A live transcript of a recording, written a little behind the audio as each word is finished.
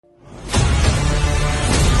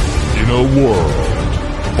a world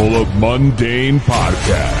full of mundane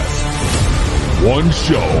podcasts, one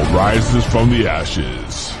show rises from the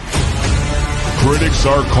ashes. Critics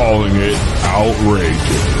are calling it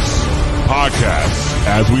outrageous. Podcasts,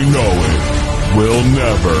 as we know it, will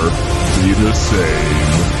never be the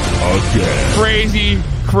same again. Crazy,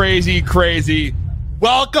 crazy, crazy.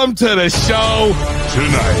 Welcome to the show.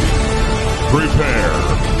 Tonight, prepare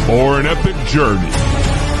for an epic journey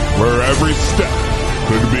where every step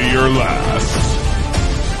could be your last.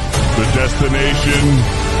 The destination,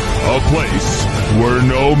 a place where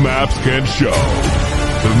no maps can show.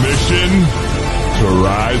 The mission, to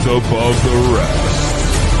rise above the rest.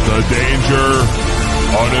 The danger,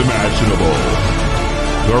 unimaginable.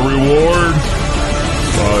 The reward,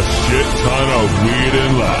 a shit ton of weed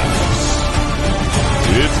and laughs.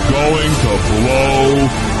 It's going to blow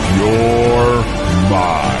your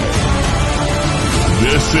mind.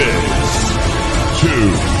 This is To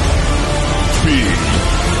Be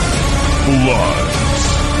Blunt.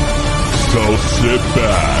 So sit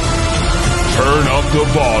back, turn up the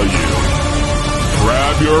volume,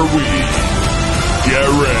 grab your weed, get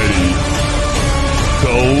ready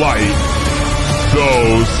to light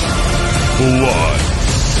those blunts.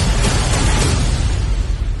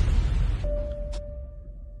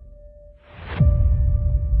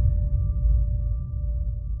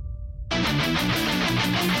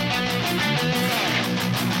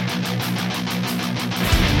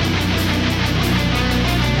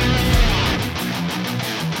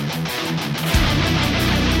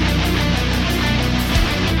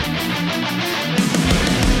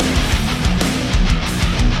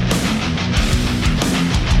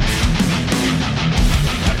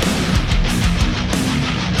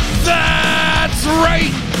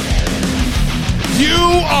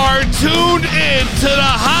 Tuned in to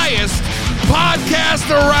the highest podcast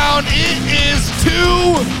around. It is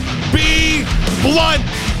To Be Blunt.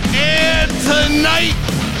 And tonight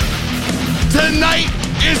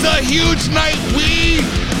is a huge night. We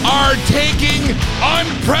are taking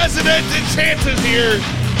unprecedented chances here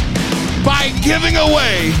by giving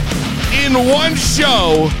away in one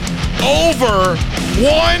show over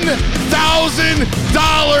 $1,000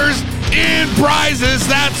 in prizes.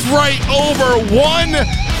 That's right, over $1,000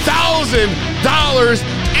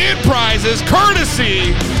 in prizes,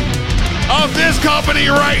 courtesy of this company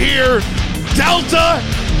right here, Delta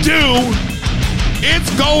Dew. It's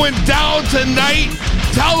going down tonight.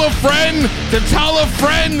 Tell a friend to tell a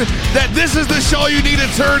friend that this is the show you need to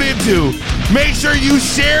turn into. Make sure you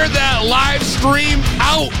share that live stream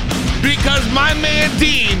out, because my man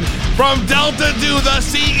Dean from Delta Dew, the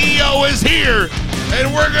CEO, is here,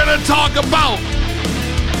 and we're going to talk about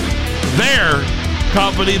their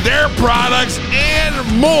company, their products, and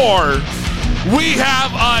more. We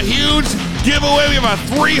have a huge giveaway. We have a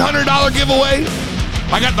 $300 giveaway.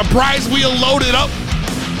 I got the prize wheel loaded up.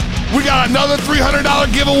 We got another $300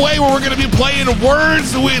 giveaway where we're going to be playing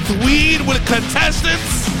words with weed with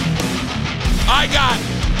contestants. I got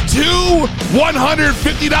two $150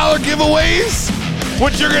 giveaways,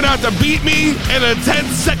 which you're going to have to beat me in a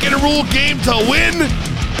 10-second rule game to win.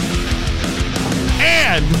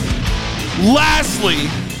 And lastly,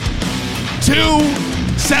 two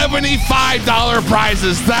 $75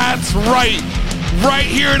 prizes. That's right. Right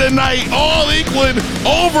here tonight, all equaling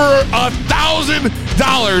over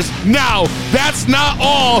 $1,000. Now, that's not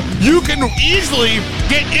all. You can easily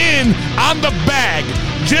get in on the bag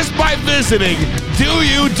just by visiting Do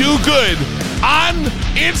You Do Good on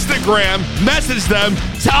Instagram. Message them,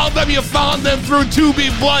 tell them you found them through To Be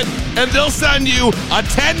Blunt, and they'll send you a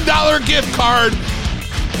 $10 gift card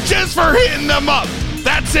just for hitting them up.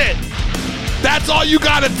 That's it. That's all you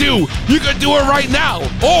gotta do. You can do it right now,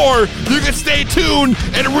 or you can stay tuned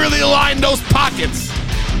and really align those pockets.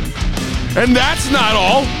 And that's not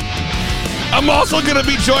all. I'm also gonna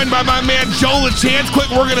be joined by my man Joe LaChance.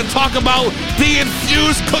 Quick, we're gonna talk about the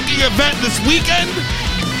Infused Cooking event this weekend.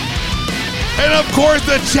 And of course,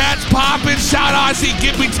 the chat's popping. Shout out, I see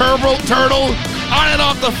Gippy Turtle on and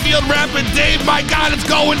off the field, rapping Dave. My God, it's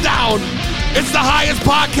going down. It's the highest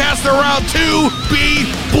podcast around, To Be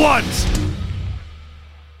Blunt.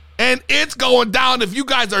 And it's going down if you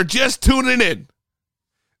guys are just tuning in.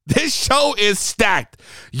 This show is stacked.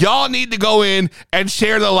 Y'all need to go in and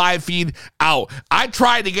share the live feed out. I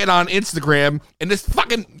tried to get on Instagram, and this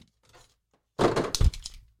fucking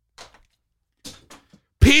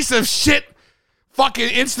piece of shit fucking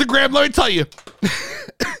Instagram, let me tell you.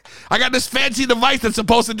 I got this fancy device that's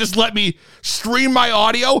supposed to just let me stream my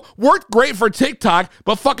audio. Worked great for TikTok,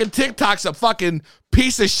 but fucking TikTok's a fucking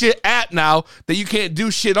piece of shit app now that you can't do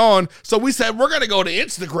shit on. So we said, we're going to go to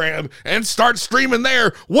Instagram and start streaming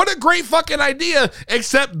there. What a great fucking idea,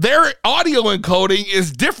 except their audio encoding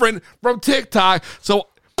is different from TikTok. So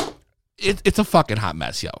it's a fucking hot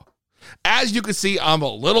mess, yo. As you can see, I'm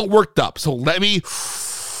a little worked up. So let me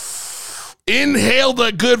inhale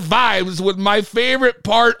the good vibes with my favorite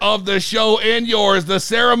part of the show and yours, the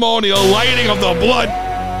ceremonial lighting of the blood.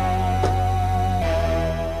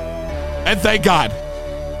 And thank God.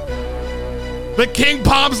 The King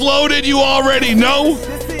Palm's loaded, you already know.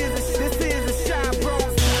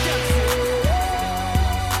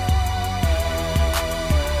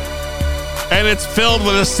 And it's filled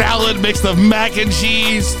with a salad mixed of mac and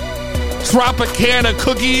cheese, Tropicana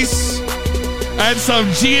cookies, and some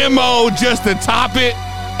GMO just to top it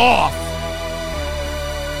off.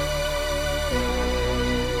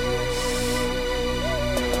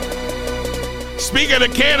 Speaking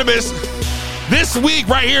of cannabis, this week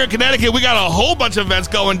right here in Connecticut, we got a whole bunch of events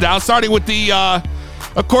going down, starting with the,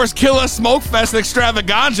 of course, Killa Smoke Fest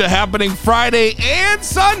Extravaganza happening Friday and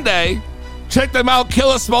Sunday. Check them out,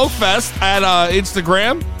 Killa Smoke Fest at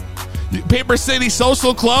Instagram. Paper City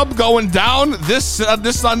Social Club going down this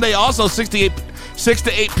Sunday, also 6 to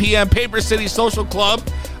 8 p.m. Paper City Social Club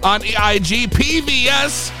on IG.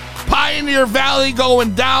 PVS Pioneer Valley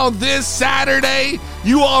going down this Saturday.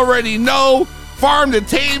 You already know. Farm to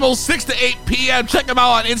Table, 6 to 8 p.m. Check them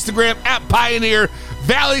out on Instagram at Pioneer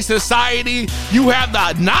Valley Society. You have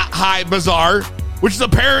the Not High Bazaar, which is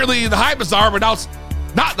apparently the High Bazaar, but now it's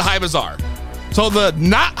not the High Bazaar. So the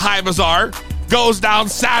Not High Bazaar goes down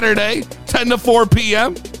Saturday, 10 to 4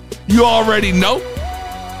 p.m. You already know.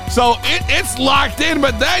 So it's locked in,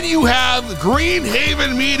 but then you have Green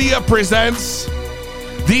Haven Media presents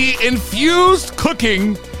the Infused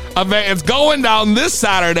Cooking event. It's going down this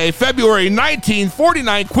Saturday, February 19th,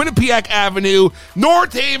 49 Quinnipiac Avenue,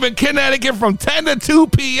 North Haven, Connecticut, from 10 to 2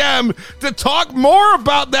 p.m. To talk more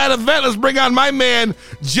about that event, let's bring on my man,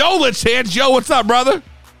 Joe LaChance. Joe, what's up, brother?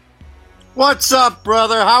 What's up,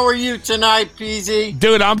 brother? How are you tonight, PZ?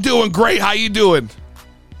 Dude, I'm doing great. How you doing?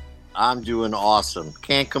 I'm doing awesome.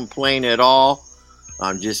 Can't complain at all.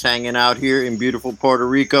 I'm just hanging out here in beautiful Puerto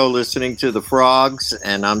Rico listening to the frogs,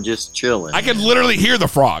 and I'm just chilling. I can literally hear the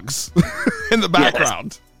frogs in the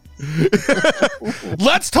background. Yes.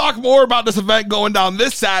 Let's talk more about this event going down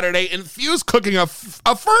this Saturday. Infused Cooking, a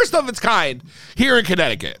first of its kind here in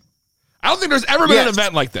Connecticut. I don't think there's ever been an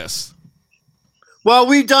event like this. Well,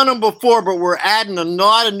 we've done them before, but we're adding a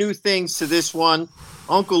lot of new things to this one.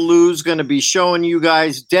 Uncle Lou's going to be showing you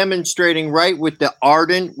guys, demonstrating right with the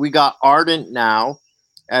Ardent. We got Ardent now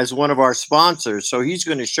as one of our sponsors. So he's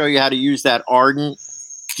going to show you how to use that Ardent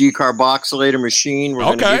decarboxylator machine. We're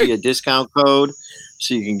going to give you a discount code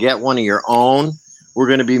so you can get one of your own. We're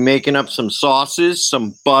going to be making up some sauces,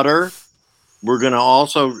 some butter. Lou's going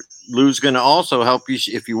to also help you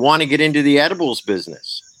if you want to get into the edibles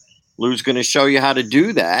business. Lou's going to show you how to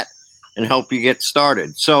do that and help you get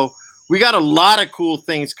started. So we got a lot of cool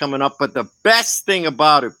things coming up, but the best thing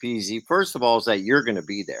about it, PZ, first of all, is that you're going to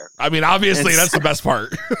be there. I mean, obviously, that's the best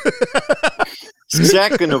part.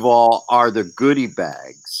 Second of all, are the goodie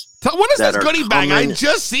bags. What is this goodie bag? I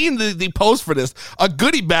just seen the post for this. A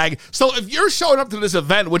goodie bag. So if you're showing up to this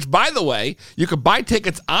event, which, by the way, you can buy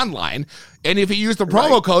tickets online, and if you use the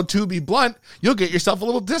promo code 2BBlunt, you'll get yourself a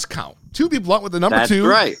little discount. 2BBlunt with the number 2.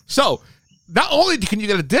 That's right. So not only can you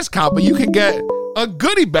get a discount, but you can get a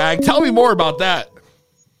goodie bag. Tell me more about that.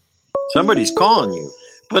 Somebody's calling you.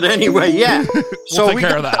 But anyway, yeah. So we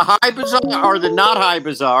got the High Bazaar, or the Not High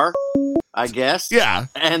Bazaar, I guess. Yeah.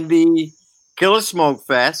 And the Killa Smoke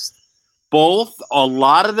Fest. Both, a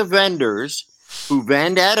lot of the vendors who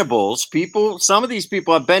vend edibles, some of these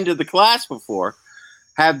people have been to the class before,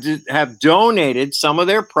 have donated some of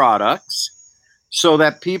their products so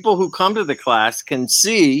that people who come to the class can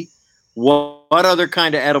see what other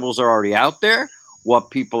kind of edibles are already out there, what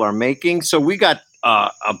people are making. So we got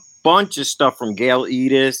a bunch of stuff from Gail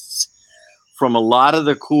Edis, from a lot of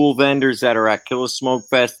the cool vendors that are at Killa Smoke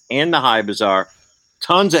Fest and the High Bazaar.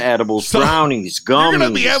 Tons of edibles, brownies, gummies. You're going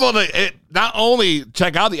to be able to not only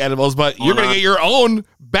check out the edibles, but you're going to get your own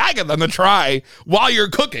bag of them to try while you're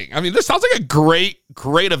cooking. I mean, this sounds like a great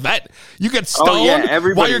event. You get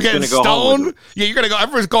stoned while you're getting stoned. Yeah, you're going to go,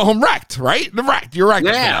 everyone's go home wrecked, right? You're wrecked.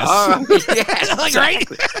 Yeah.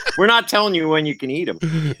 Exactly. We're not telling you when you can eat them.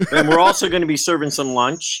 And we're also going to be serving some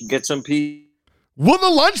lunch, get some pee. Will the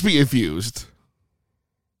lunch be infused?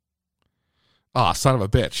 Oh, son of a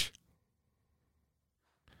bitch.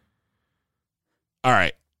 All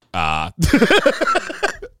right.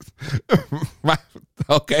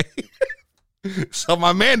 Okay. So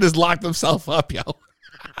my man just locked himself up, yo.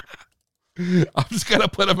 I'm just gonna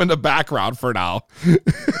put him in the background for now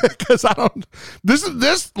because I don't. This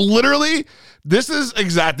is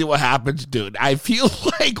exactly what happens, dude. I feel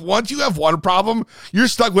like once you have one problem, you're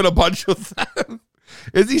stuck with a bunch of them.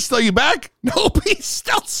 Is he still you back? Nope, he's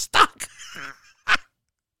still stuck.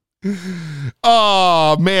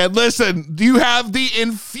 Oh man, listen. Do you have the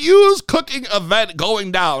Infused Cooking event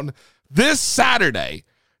going down this Saturday,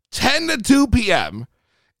 10 to 2 p.m.?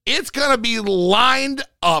 It's gonna be lined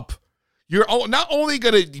up. You're not only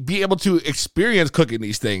going to be able to experience cooking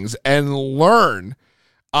these things and learn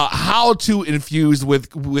how to infuse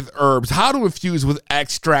with herbs, how to infuse with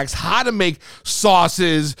extracts, how to make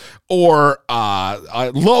sauces or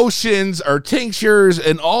lotions or tinctures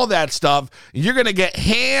and all that stuff. You're going to get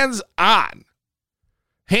hands-on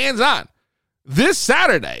this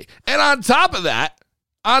Saturday. And on top of that,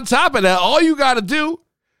 all you got to do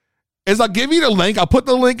is I'll give you the link. I'll put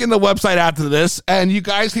the link in the website after this, and you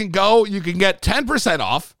guys can go. You can get 10%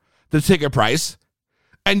 off the ticket price,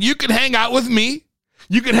 and you can hang out with me.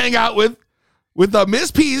 You can hang out with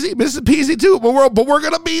Miss Peasy, Mrs. Peasy too. But we're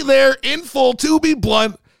gonna be there in full, to be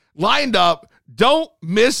blunt, lined up. Don't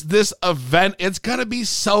miss this event. It's gonna be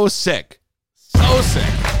so sick, so sick.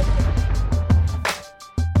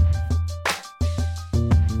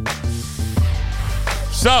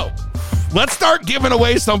 So. Let's start giving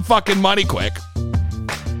away some fucking money quick.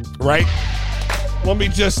 Right? Let me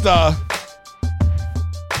just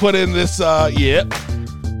put in this, yeah.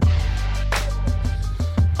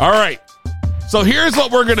 All right. So here's what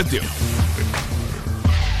we're going to do.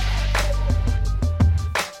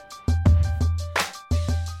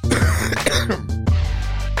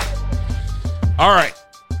 All right.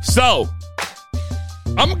 So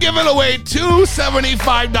I'm giving away 2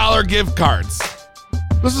 $75 gift cards.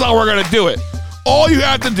 This is how we're going to do it. All you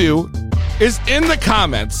have to do is in the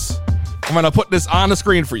comments, I'm going to put this on the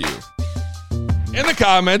screen for you. In the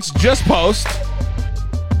comments, just post,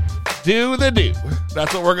 do the do.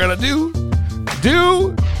 That's what we're going to do.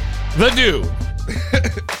 Do the do.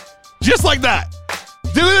 Just like that.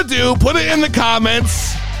 Do the do. Put it in the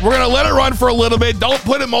comments. We're going to let it run for a little bit. Don't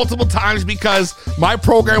put it multiple times because my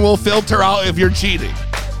program will filter out if you're cheating.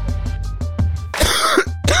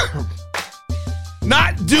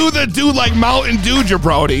 Not do the do like Mountain Dew,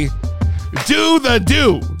 jabroni. Do the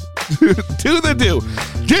do. Do the do.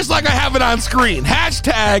 Just like I have it on screen.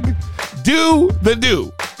 Hashtag do the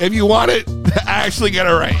do. If you want it, actually get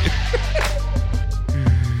it right.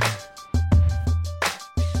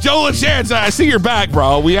 Joe LaChance, I see you're back,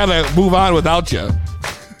 bro. We got to move on without you.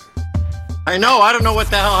 I know. I don't know what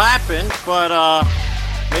the hell happened, but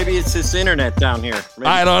maybe it's this internet down here. Maybe.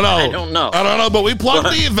 I don't know. I don't know, but we plugged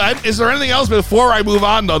the event. Is there anything else before I move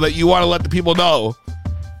on, though, that you want to let the people know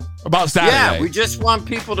about Saturday? Yeah, we just want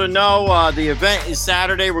people to know the event is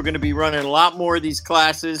Saturday. We're going to be running a lot more of these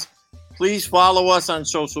classes. Please follow us on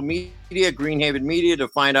social media, Greenhaven Media, to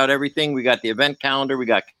find out everything. We got the event calendar. We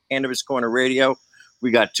got Cannabis Corner Radio. We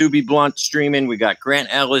got To Be Blunt streaming. We got Grant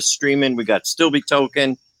Ellis streaming. We got Still Be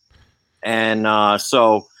Token. And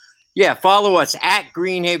so... yeah, follow us at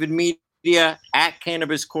Greenhaven Media, at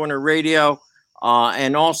Cannabis Corner Radio,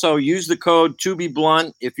 and also use the code To Be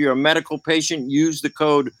Blunt. If you're a medical patient, use the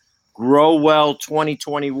code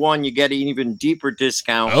GrowWell2021. You get an even deeper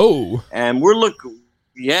discount. Oh, and we're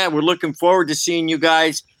looking forward to seeing you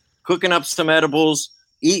guys cooking up some edibles,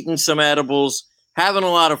 eating some edibles, having a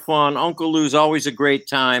lot of fun. Uncle Lou's always a great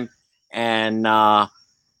time, and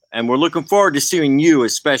we're looking forward to seeing you,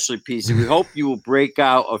 especially, PC. We hope you will break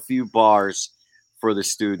out a few bars for the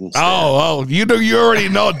students. Oh, you already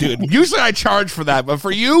know, dude. Usually I charge for that, but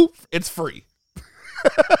for you, it's free.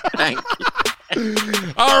 Thank you.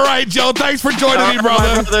 All right, Joe. Thanks for joining me,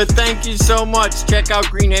 brother. Thank you so much. Check out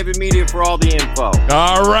Greenhaven Media for all the info.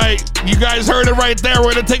 All right. You guys heard it right there.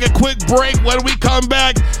 We're going to take a quick break. When we come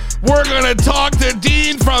back, we're going to talk to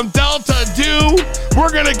Dean from Delta Do.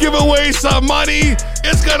 We're going to give away some money.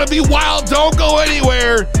 It's going to be wild. Don't go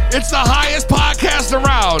anywhere. It's the highest podcast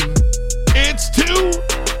around. It's To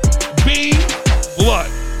Be Blunt.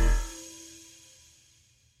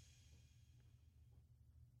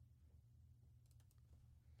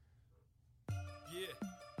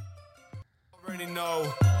 Already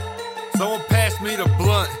know. Someone pass me the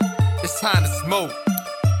blunt. It's time to smoke.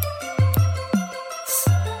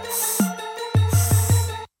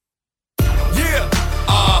 Yeah,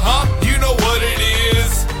 you know what it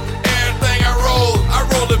is. Everything I roll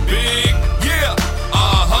it big. Yeah,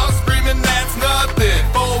 screaming that's nothing.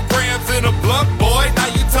 4 grams in a blunt, boy. Now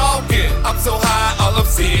you talking. I'm so high, all I'm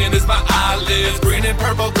seeing is my eyelids. Green and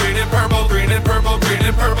purple, green and purple, green and purple, green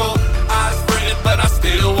and purple. Eyes red.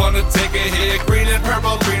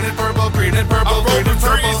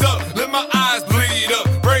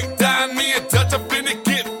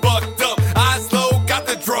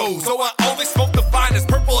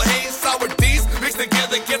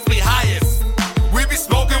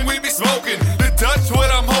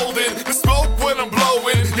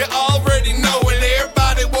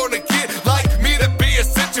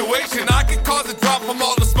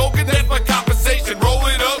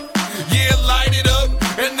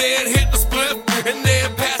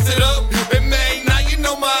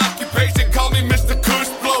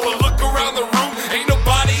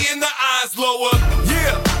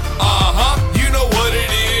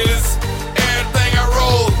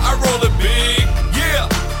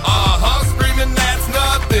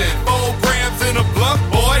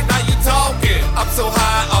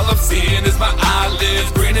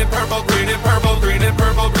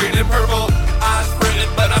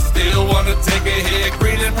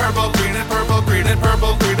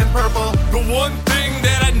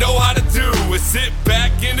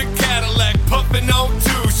 Cadillac puffing on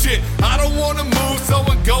two. Shit, I don't wanna move,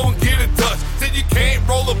 someone go and get a touch. Said you can't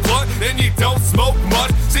roll a blunt and you don't smoke much.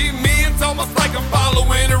 See me, it's almost like I'm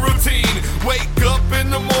following a routine. Wake up in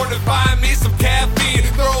the morning, find me some caffeine,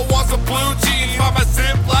 throw on some blue jeans, find my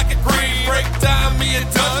zip like a green. Break down me a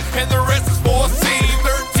done, and the rest is foreseen.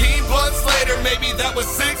 13 blunts later, maybe that was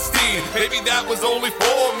 16, maybe that was only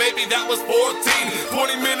 4, maybe that was 14.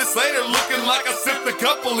 20 minutes later, looking like I sipped a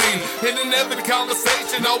couple lean. In an every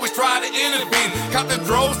conversation, always try to intervene. Got the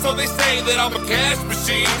drove, so they say that I'm a cash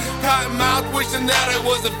machine. Cotton mouth, wishing that I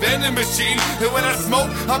was a vending machine. And when I smoke,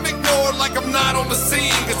 I'm ignored like I'm not on the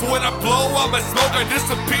scene. Cause when I blow up my smoke, I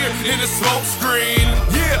disappear in a smoke screen.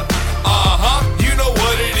 Yeah, you know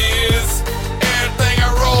what it is. Everything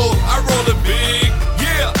I roll it big.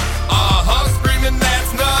 Yeah, screaming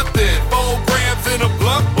that's nothing. 4 grams in a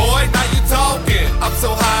blunt, boy, now you talking. I'm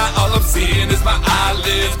so high, all I'm seeing is my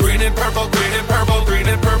eyelids. Green and purple, green and purple, green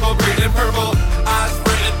and purple, green and purple. Eyes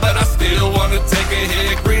red, but I still wanna take a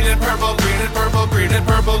hit. Green and purple, green and purple, green and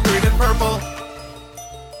purple, green and purple.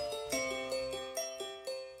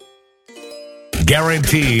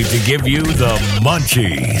 Guaranteed to give you the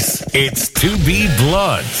munchies. It's To Be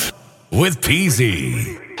Blunt with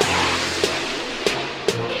PZ.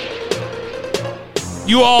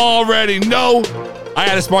 You already know I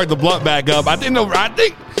had to spark the blunt back up. I think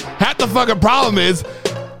half the fucking problem is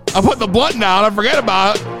I put the blunt down, I forget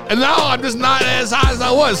about it, and now I'm just not as high as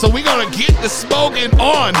I was. So we're going to get the smoking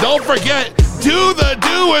on. Don't forget, do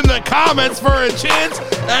in the comments for a chance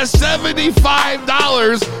at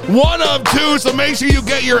 $75. One of 2, so make sure you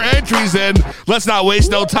get your entries in. Let's not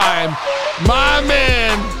waste no time. My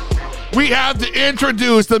man, we have to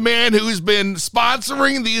introduce the man who's been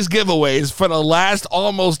sponsoring these giveaways for the last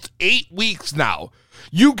almost 8 weeks now.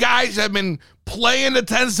 You guys have been playing the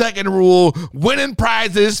 10-second rule, winning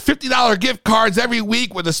prizes, $50 gift cards every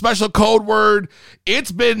week with a special code word.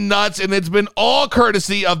 It's been nuts, and it's been all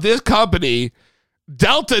courtesy of this company,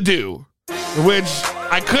 Delta Do, which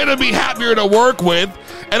I couldn't be happier to work with.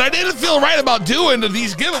 And I didn't feel right about doing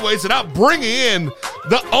these giveaways without bringing in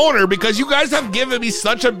the owner, because you guys have given me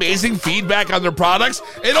such amazing feedback on their products.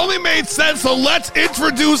 It only made sense, so let's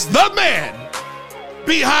introduce the man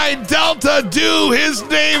behind Delta Do. His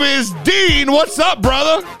name is Dean. What's up,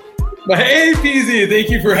 brother? Hey, PZ. Thank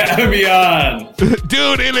you for having me on.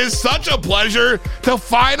 Dude, it is such a pleasure to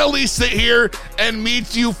finally sit here and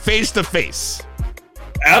meet you face to face.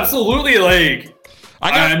 Absolutely.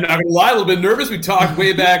 I'm not going to lie, a little bit nervous. We talked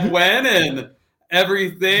way back when and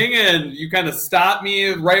everything, and you kind of stopped me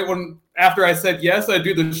right after I said yes, I'd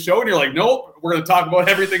do the show, and you're like, nope, we're going to talk about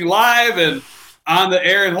everything live and on the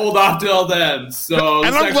air and hold off till then. So,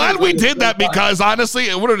 and I'm glad we did that, because honestly,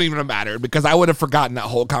 it wouldn't even have mattered, because I would have forgotten that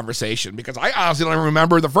whole conversation, because I honestly don't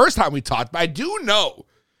remember the first time we talked, but I do know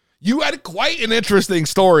you had quite an interesting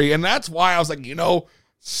story, and that's why I was like,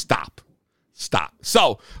 stop.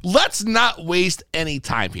 So let's not waste any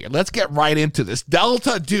time here. Let's get right into this.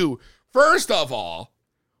 Delta Do. First of all,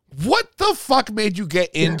 what the fuck made you get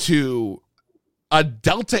into a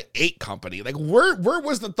Delta 8 company? Like, where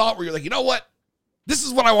was the thought where you're like, you know what? This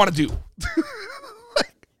is what I want to do.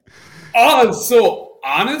 So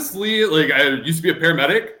honestly, I used to be a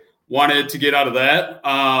paramedic, wanted to get out of that.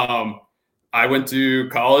 I went to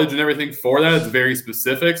college and everything for that. It's very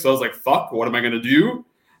specific. So I was like, fuck, what am I going to do?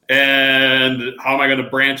 And how am I going to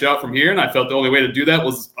branch out from here? And I felt the only way to do that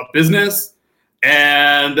was a business,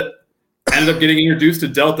 and ended up getting introduced to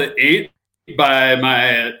Delta 8 by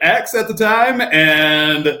my ex at the time.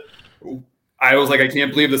 And I was like, I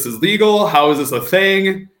can't believe this is legal. How is this a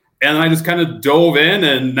thing? And I just kind of dove in,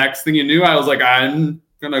 and next thing you knew, I was like, I'm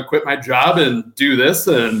going to quit my job and do this.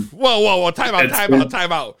 And whoa,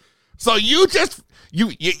 time out. So you just...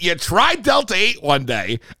 You tried Delta 8 one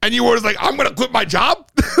day, and you were like, I'm going to quit my job?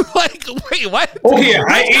 Like, wait, what? Okay,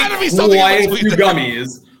 I ate quite a few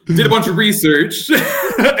gummies, did a bunch of research,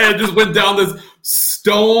 and just went down this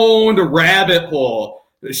stoned rabbit hole.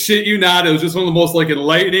 Shit you not, it was just one of the most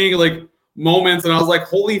enlightening moments, and I was like,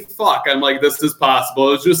 holy fuck, I'm like, this is possible.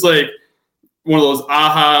 It was just one of those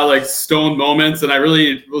aha, stoned moments, and I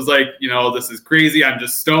really was like, this is crazy, I'm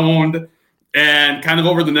just stoned. And kind of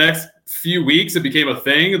over the next few weeks, it became a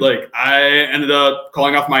thing. I ended up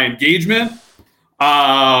calling off my engagement,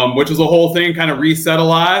 which was a whole thing, kind of reset a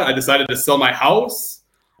lot. I decided to sell my house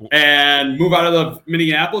and move out of the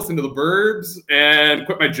Minneapolis into the burbs and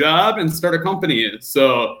quit my job and start a company.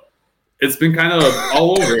 So it's been kind of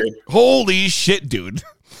all over. Holy shit, dude.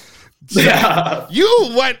 Yeah.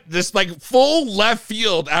 You went this full left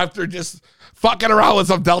field after just fucking around with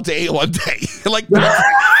some Delta 8 one day.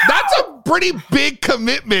 That's a pretty big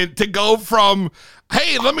commitment to go from,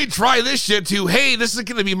 hey, let me try this shit to, hey, this is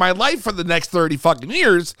going to be my life for the next 30 fucking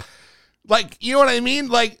years. Like, you know what I mean?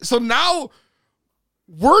 Like, so now,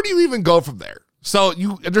 where do you even go from there? So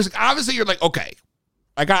there's obviously you're like, okay,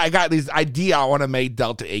 I got this idea I want to make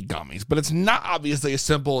Delta 8 gummies, but it's not obviously as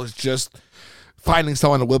simple as just finding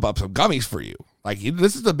someone to whip up some gummies for you. Like,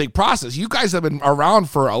 this is a big process. You guys have been around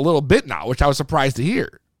for a little bit now, which I was surprised to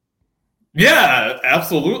hear. Yeah,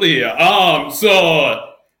 absolutely.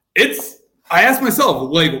 So I ask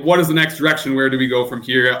myself, like, what is the next direction? Where do we go from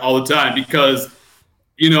here all the time? Because,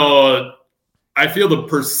 I feel the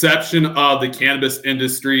perception of the cannabis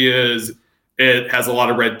industry is it has a lot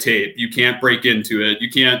of red tape. You can't break into it. You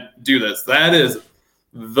can't do this. That is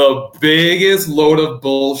the biggest load of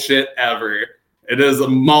bullshit ever. It is a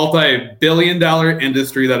multi-billion-dollar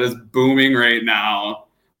industry that is booming right now,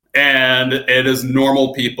 and it is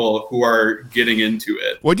normal people who are getting into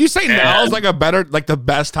it. Would you say now is like the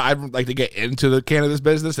best time like to get into the cannabis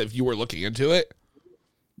business if you were looking into it?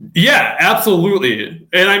 Yeah, absolutely.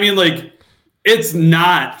 And I mean, like, it's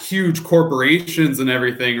not huge corporations and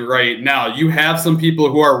everything right now. You have some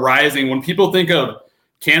people who are rising. When people think of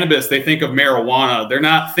cannabis, they think of marijuana. They're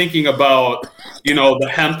not thinking about, the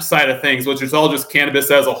hemp side of things, which is all just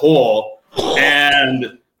cannabis as a whole.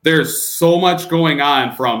 And there's so much going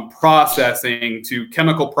on, from processing to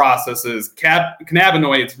chemical processes,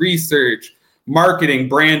 cannabinoids, research, marketing,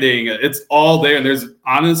 branding. It's all there. And there's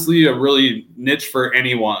honestly a really niche for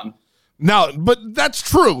anyone. No, but that's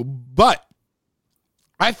true. But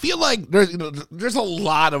I feel like there's a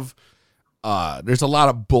lot of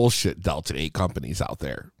bullshit Delta 8 companies out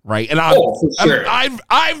there, right? And sure.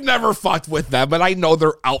 I've never fucked with them, but I know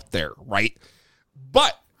they're out there, right?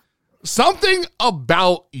 But something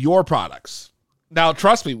about your products. Now,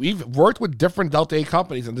 trust me, we've worked with different Delta 8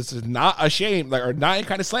 companies, and this is not a shame, or not any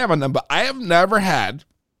kind of slam on them, but I have never had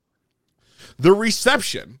the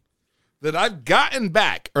reception that I've gotten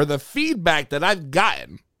back, or the feedback that I've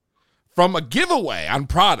gotten from a giveaway on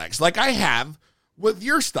products like I have with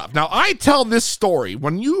your stuff. Now, I tell this story.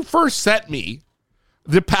 When you first sent me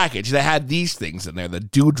the package that had these things in there, the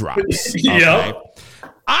dewdrops. Yeah. Okay,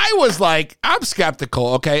 I was like, I'm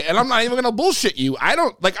skeptical, okay? And I'm not even going to bullshit you. I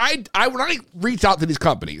don't, like, when I reach out to these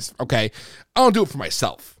companies, okay, I don't do it for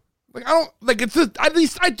myself. Like, I don't, like, at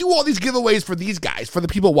least I do all these giveaways for these guys, for the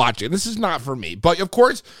people watching. This is not for me. But, of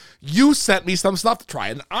course, you sent me some stuff to try,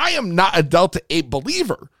 and I am not a Delta 8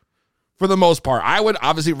 believer. For the most part, I would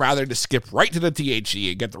obviously rather just skip right to the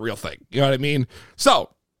THC and get the real thing. You know what I mean?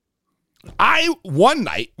 So, one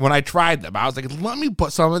night when I tried them, I was like, let me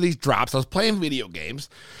put some of these drops. I was playing video games.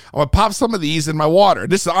 I'm going to pop some of these in my water.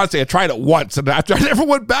 This is honestly, I tried it once, and after I never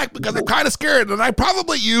went back because I'm kind of scared, and I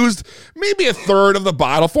probably used maybe a third of the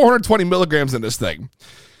bottle, 420 milligrams in this thing.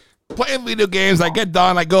 Playing video games, I get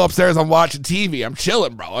done, I go upstairs, I'm watching TV, I'm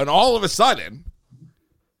chilling, bro, and all of a sudden,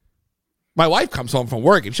 my wife comes home from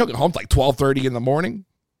work, and she'll get home like 12:30 in the morning,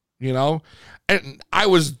 and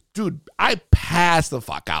I passed the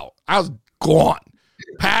fuck out. I was gone,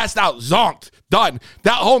 passed out, zonked, done.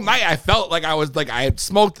 That whole night, I felt like I had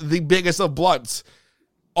smoked the biggest of blunts.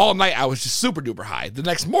 All night, I was just super duper high. The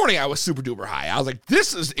next morning, I was super duper high. I was like,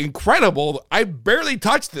 this is incredible. I barely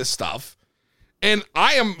touched this stuff, and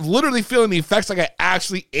I am literally feeling the effects like I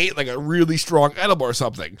actually ate like a really strong edible or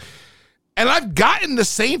something. And I've gotten the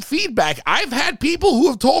same feedback. I've had people who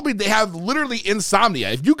have told me they have literally insomnia.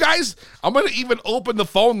 If you guys, I'm going to even open the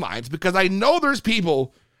phone lines because I know there's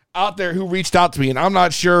people out there who reached out to me, and I'm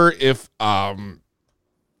not sure if,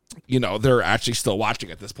 they're actually still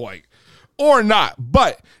watching at this point or not.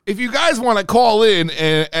 But if you guys want to call in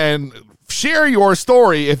and share your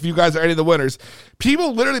story, if you guys are any of the winners,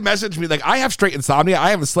 people literally message me like, I have straight insomnia.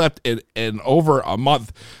 I haven't slept in over a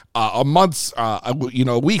month. Weeks,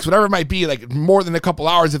 whatever it might be, like more than a couple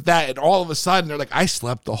hours, if that, and all of a sudden they're like, I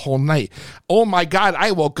slept the whole night. Oh my God,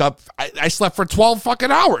 I woke up, I slept for 12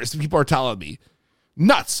 fucking hours. People are telling me.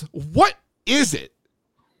 Nuts. What is it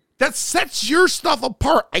that sets your stuff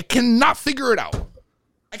apart? I cannot figure it out.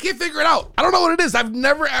 I can't figure it out. I don't know what it is. I've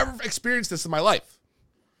never ever experienced this in my life.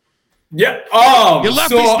 Yeah. You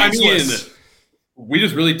left me speechless. We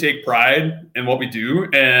just really take pride in what we do,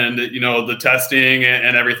 and the testing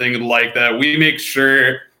and everything like that. We make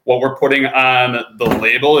sure what we're putting on the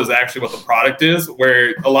label is actually what the product is,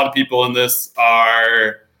 where a lot of people in this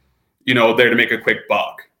are there to make a quick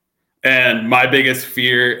buck. And my biggest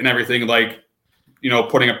fear and everything, like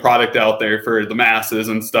putting a product out there for the masses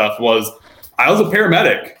and stuff, was I was a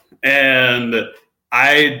paramedic, and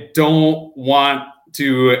I don't want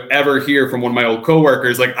to ever hear from one of my old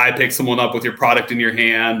coworkers like, I picked someone up with your product in your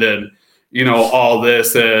hand and all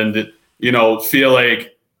this, and feel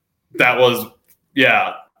like that was,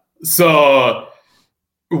 yeah. So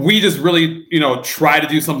we just really, try to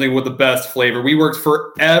do something with the best flavor. We worked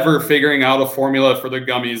forever figuring out a formula for the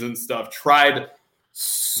gummies and stuff. Tried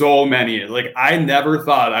so many. Like, I never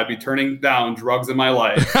thought I'd be turning down drugs in my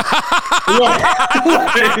life.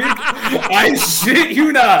 I shit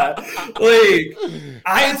you not. Like,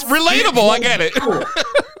 it's relatable. I get it.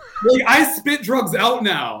 Like, I spit drugs out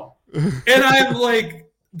now, and I'm like,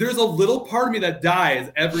 there's a little part of me that dies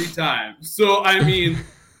every time. So, I mean,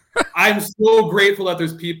 I'm so grateful that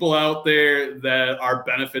there's people out there that are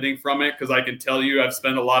benefiting from it, because I can tell you I've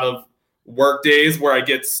spent a lot of work days where I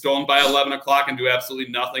get stoned by 11 o'clock and do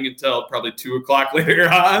absolutely nothing until probably 2 o'clock later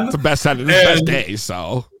on. It's the best time, the best day,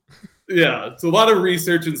 so. Yeah, it's a lot of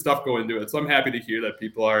research and stuff go into it. So I'm happy to hear that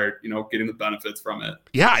people are, getting the benefits from it.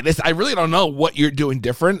 Yeah, I really don't know what you're doing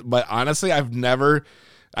different, but honestly, I've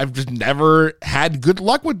just never had good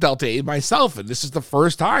luck with Delta 8 myself, and this is the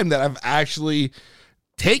first time that I've actually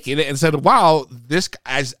taken it and said, wow, this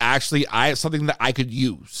is actually something that I could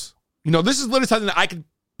use. This is literally something that I could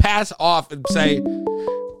pass off and say,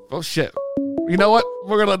 oh shit, you know what?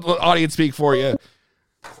 We're going to let the audience speak for you.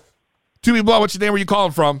 To be blunt, what's your name? Where you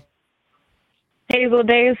calling from? Hazel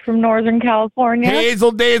Days from Northern California.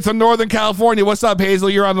 Hazel Days from Northern California. What's up, Hazel?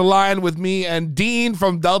 You're on the line with me and Dean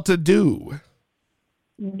from Delta Dew.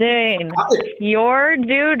 Dean, your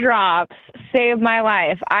dewdrops saved my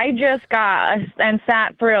life. I just got and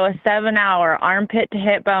sat through a 7-hour armpit to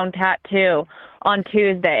hip bone tattoo on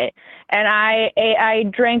Tuesday. And I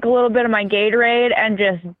drank a little bit of my Gatorade and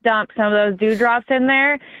just dumped some of those dewdrops in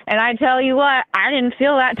there. And I tell you what, I didn't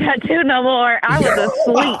feel that tattoo no more. I was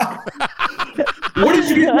asleep. What did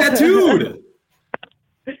you get tattooed?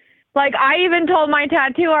 Like, I even told my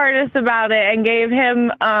tattoo artist about it and gave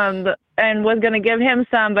him, and was going to give him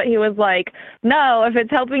some, but he was like, no, if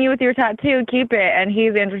it's helping you with your tattoo, keep it. And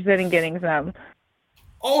he's interested in getting some.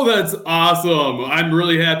 Oh, that's awesome. I'm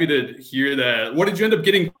really happy to hear that. What did you end up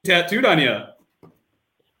getting tattooed on you?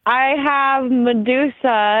 I have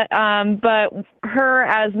Medusa, but her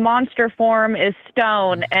as monster form is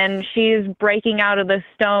stone, and she's breaking out of the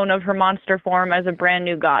stone of her monster form as a brand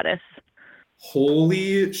new goddess.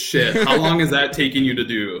 Holy shit. How long is that taking you to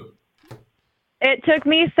do? It took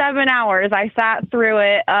me 7 hours. I sat through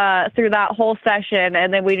it, through that whole session,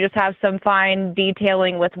 and then we just have some fine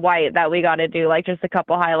detailing with white that we got to do, like just a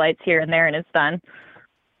couple highlights here and there, and it's done.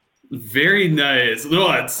 Very nice. No,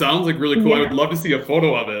 that sounds like really cool. Yeah. I would love to see a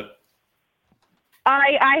photo of it.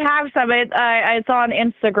 I have some. It's on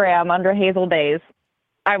Instagram under Hazel Days.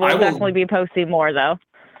 I will definitely be posting more, though.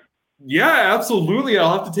 Yeah, absolutely.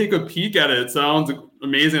 I'll have to take a peek at it. It sounds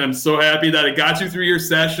amazing. I'm so happy that it got you through your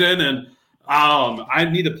session, and I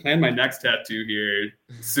need to plan my next tattoo here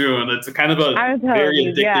soon. It's a kind of a very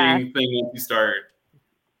addicting thing once you start.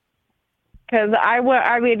 Because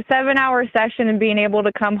I mean, 7-hour session and being able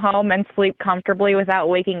to come home and sleep comfortably without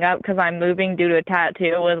waking up because I'm moving due to a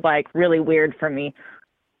tattoo was like really weird for me.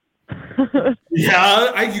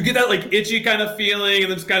 Yeah, you get that like itchy kind of feeling,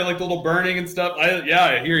 and then just kind of like a little burning and stuff.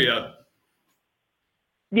 I hear you.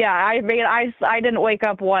 Yeah, I mean, I didn't wake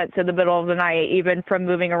up once in the middle of the night, even from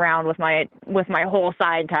moving around with my whole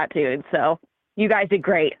side tattooed. So you guys did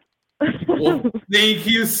great. Well, thank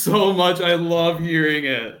you so much. I love hearing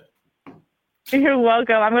it. You're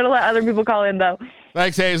welcome. I'm going to let other people call in, though.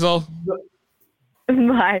 Thanks, Hazel.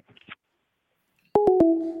 Bye.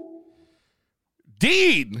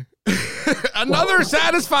 Dean, another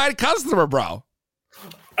satisfied customer, bro.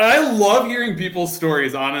 I love hearing people's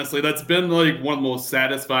stories, honestly. That's been like one of the most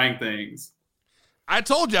satisfying things. I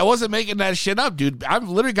told you I wasn't making that shit up, dude. I've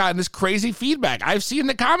literally gotten this crazy feedback. I've seen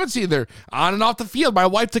the comments either on and off the field. My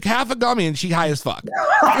wife took half a gummy and she high as fuck.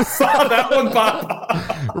 I saw that one pop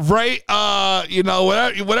up. Right?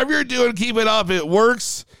 Whatever you're doing, keep it up. It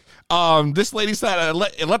works. This lady said,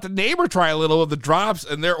 let the neighbor try a little of the drops,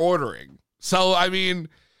 and they're ordering. So, I mean,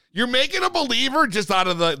 you're making a believer just out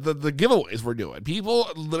of the giveaways we're doing. People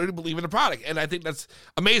literally believe in the product, and I think that's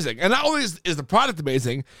amazing. And not only is the product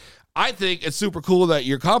amazing, I think it's super cool that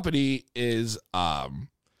your company is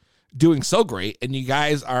doing so great, and you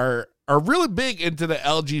guys are really big into the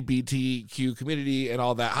LGBTQ community and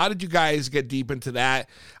all that. How did you guys get deep into that?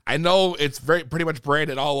 I know it's pretty much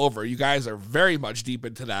branded all over. You guys are very much deep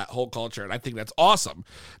into that whole culture, and I think that's awesome.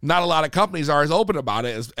 Not a lot of companies are as open about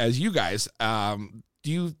it as you guys.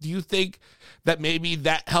 Do you think that maybe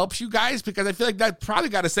that helps you guys? Because I feel like that probably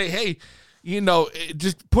got to say, hey,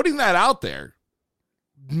 just putting that out there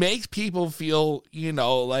makes people feel,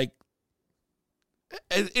 like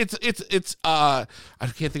it's I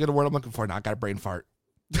can't think of the word I'm looking for now. I got a brain fart.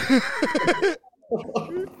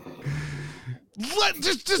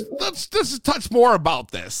 let's just touch more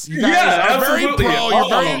about this. You guys are very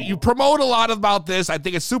pro. You promote a lot about this. I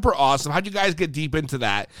think it's super awesome. How'd you guys get deep into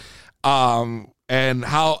that? And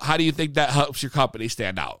how do you think that helps your company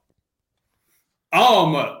stand out?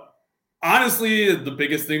 Honestly, the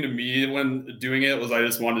biggest thing to me when doing it was I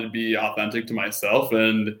just wanted to be authentic to myself.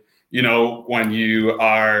 And, you know, when you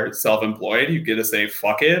are self-employed, you get to say,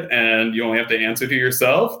 fuck it. And you only have to answer to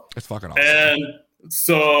yourself. It's fucking awesome. And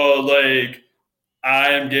so, like, I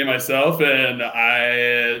am gay myself, and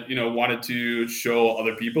I, you know, wanted to show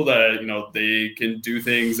other people that, you know, they can do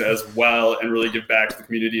things as well and really give back to the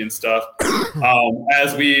community and stuff.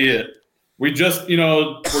 As we just, you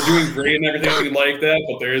know, we're doing great and everything like that,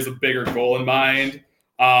 but there is a bigger goal in mind.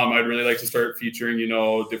 I'd really like to start featuring, you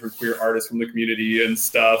know, different queer artists from the community and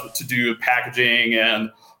stuff to do packaging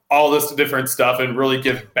and all this different stuff and really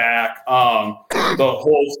give back. The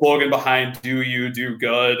whole slogan behind "Do You Do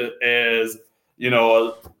Good" is, you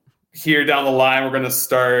know, here down the line, we're going to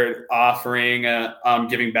start offering,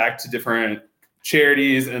 giving back to different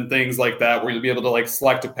charities and things like that, where you'll be able to like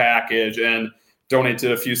select a package and donate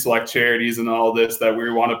to a few select charities and all this that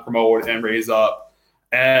we want to promote and raise up.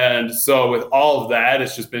 And so with all of that,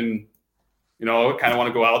 it's just been, you know, kind of want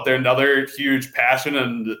to go out there. Another huge passion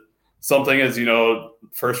and something is, you know,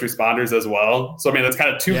 first responders as well. So, I mean, that's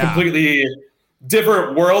kind of two completely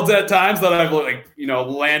different worlds at times that I've, like, you know,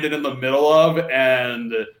 landed in the middle of.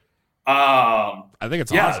 And I think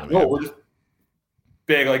it's awesome. No, we're just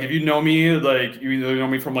big. Like, if you know me, like, you know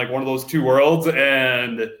me from like one of those two worlds,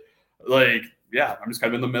 and like, yeah, I'm just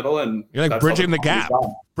kind of in the middle, and you're like bridging the gap.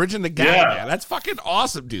 Bridging the gap, man. That's fucking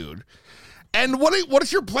awesome, dude. And what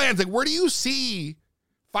is your plans? Like, where do you see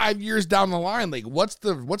 5 years down the line? Like, what's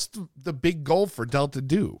the big goal for Delta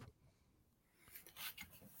Do?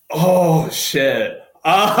 Oh shit.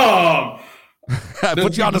 Put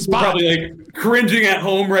you on the spot. Probably like cringing at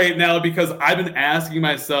home right now because I've been asking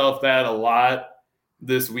myself that a lot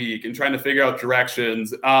this week and trying to figure out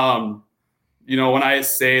directions. You know, when I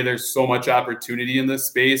say there's so much opportunity in this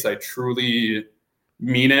space, I truly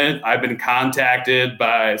mean it. I've been contacted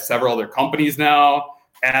by several other companies now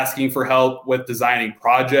asking for help with designing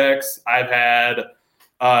projects. I've had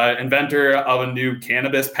inventor of a new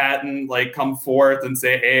cannabis patent like come forth and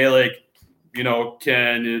say, hey, like, you know,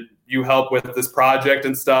 can you help with this project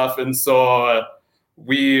and stuff? And so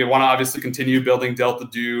we want to obviously continue building Delta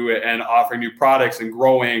Do and offering new products and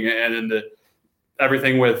growing and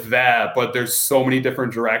everything with that. But there's so many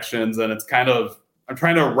different directions, and it's kind of, I'm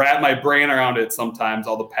trying to wrap my brain around it sometimes,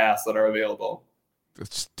 all the paths that are available.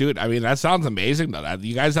 Dude, I mean, that sounds amazing though.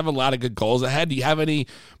 You guys have a lot of good goals ahead. Do you have any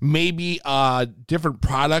maybe different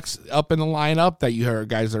products up in the lineup that you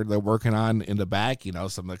guys are working on in the back? You know,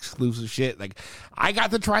 some exclusive shit. Like, I got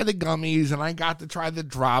to try the gummies and I got to try the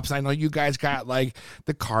drops. I know you guys got like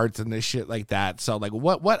the carts and this shit like that. So like,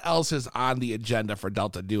 what else is on the agenda for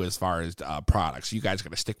Delta Do as far as products? You guys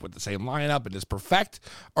going to stick with the same lineup and just perfect?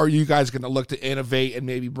 Or are you guys going to look to innovate and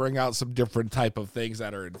maybe bring out some different type of things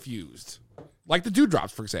that are infused? Like the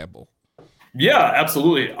dewdrops, for example. Yeah,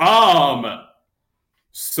 absolutely.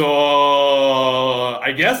 So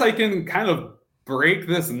I guess I can kind of break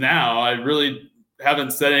this now. I really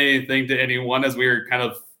haven't said anything to anyone as we were kind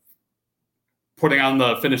of putting on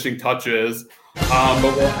the finishing touches. But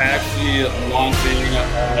we're actually launching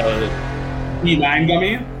a E9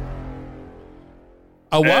 gummy.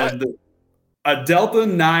 A what? And a Delta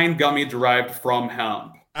 9 gummy derived from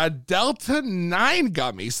hemp. A Delta 9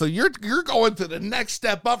 gummy. So you're going to the next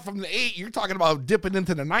step up from the 8. You're talking about dipping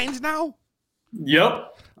into the 9s now?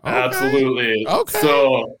 Yep. Okay. Absolutely. Okay.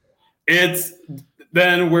 So it's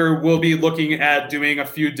then we'll be looking at doing a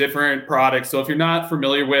few different products. So if you're not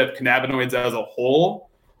familiar with cannabinoids as a whole,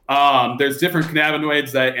 there's different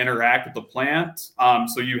cannabinoids that interact with the plant.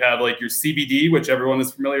 So you have like your CBD, which everyone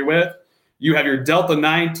is familiar with. You have your Delta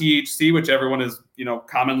 9 THC, which everyone is, you know,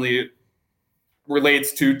 commonly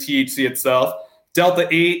relates to THC itself. Delta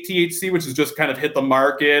 8 THC, which has just kind of hit the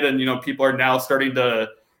market, and, you know, people are now starting to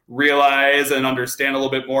realize and understand a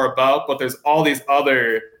little bit more about, but there's all these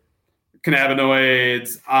other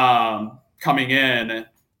cannabinoids coming in.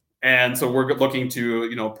 And so we're looking to,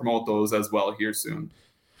 you know, promote those as well here soon.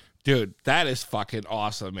 Dude, that is fucking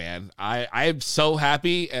awesome, man. I am so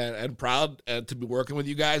happy and proud to be working with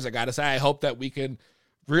you guys. I got to say, I hope that we can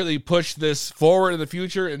really push this forward in the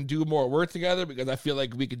future and do more work together, because I feel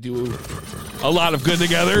like we could do a lot of good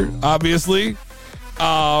together, obviously.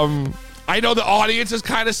 I know the audience is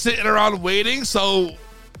kind of sitting around waiting, so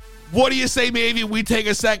what do you say maybe we take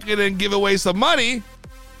a second and give away some money?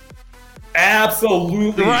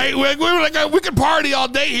 Absolutely. Right? We can party all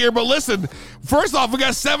day here, but listen, First off, we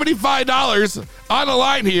got $75 on the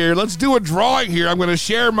line here. Let's do a drawing here. I'm going to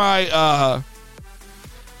share my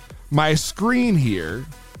my screen here.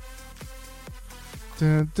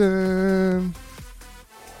 Dun, dun.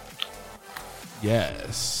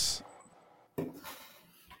 Yes.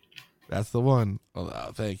 That's the one.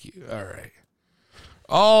 Oh, thank you. All right.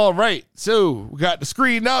 All right. So we got the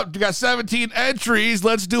screen up. We got 17 entries.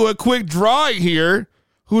 Let's do a quick drawing here.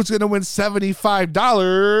 Who's going to win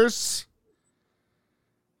 $75?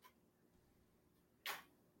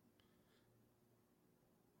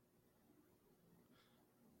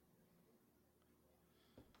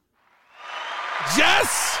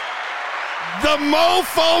 Jess, the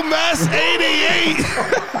Mofo Mess 88.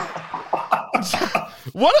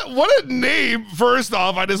 What a name. First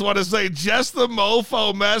off, I just want to say, Jess the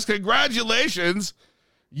Mofo Mess, congratulations.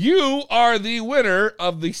 You are the winner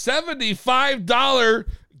of the $75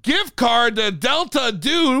 gift card to Delta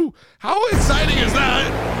Do. How exciting is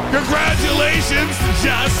that? Congratulations,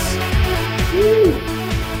 Jess. Woo.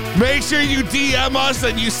 Make sure you DM us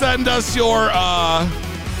and you send us your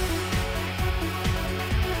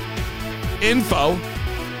info,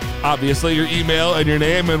 obviously your email and your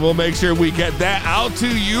name, and we'll make sure we get that out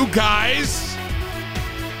to you guys.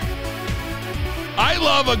 I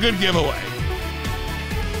love a good giveaway.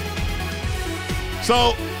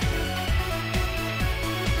 So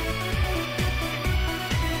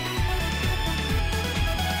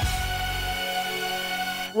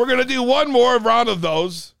we're gonna do one more round of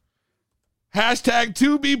those. Hashtag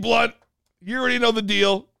to be blunt. You already know the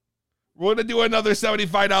deal. We're going to do another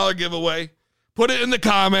 $75 giveaway. Put it in the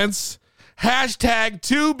comments. Hashtag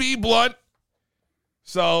to be blunt.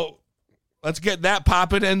 So let's get that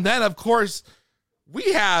popping. And then, of course,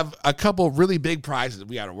 we have a couple really big prizes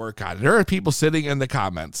we got to work on. There are people sitting in the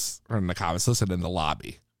comments, listen, in the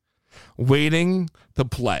lobby, waiting to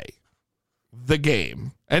play the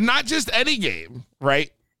game. And not just any game,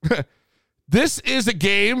 right? This is a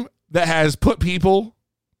game that has put people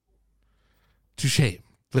to shame,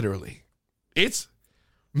 literally. It's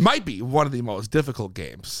might be one of the most difficult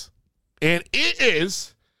games. And it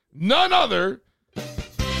is none other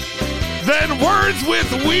than Words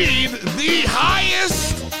with Weed, the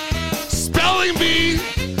highest spelling bee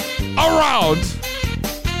around.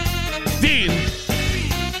 Dean,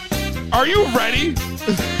 are you ready?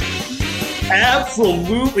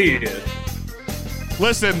 Absolutely.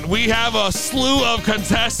 Listen, we have a slew of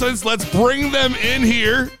contestants. Let's bring them in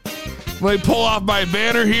here. Let me pull off my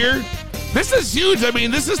banner here. This is huge. I mean,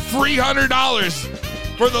 this is $300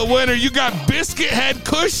 for the winner. You got Biscuit Head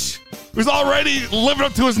Kush, who's already living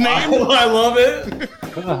up to his name. I love it.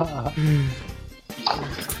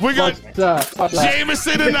 We got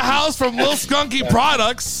Jameson in the house from Lil Skunky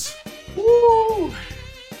Products. Woo.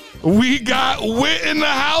 We got Wit in the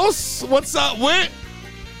house. What's up, Wit?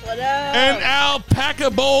 What up? And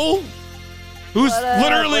Alpaca Bowl, who's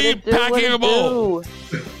literally packing a bowl.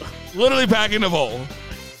 Literally packing a bowl.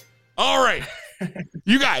 All right.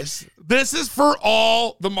 You guys, this is for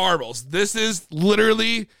all the marbles. This is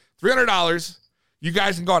literally $300. You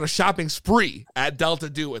guys can go on a shopping spree at Delta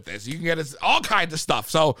Do with this. You can get us all kinds of stuff.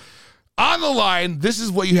 So on the line, this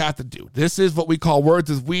is what you have to do. This is what we call Words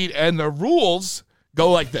with Weed, and the rules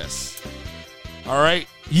go like this. All right.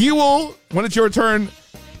 You will, when it's your turn,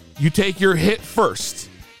 you take your hit first.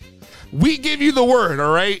 We give you the word,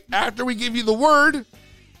 all right? After we give you the word,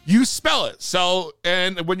 you spell it. So,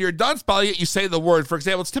 and when you're done spelling it, you say the word. For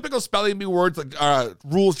example, it's typical spelling bee words, like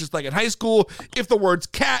rules just like in high school. If the word's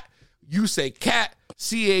cat, you say cat,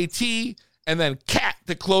 C-A-T, and then cat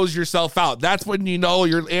to close yourself out. That's when you know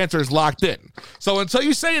your answer is locked in. So until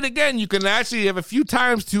you say it again, you can actually have a few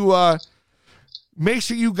times to make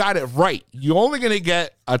sure you got it right. You're only going to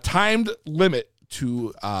get a timed limit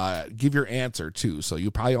to give your answer to. So you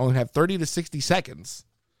probably only have 30 to 60 seconds.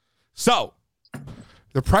 So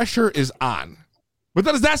the pressure is on. But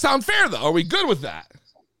does that sound fair, though? Are we good with that?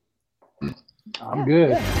 I'm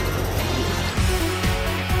good.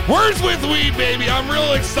 Words with Weed, baby. I'm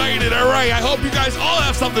real excited. All right. I hope you guys all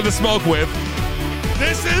have something to smoke with.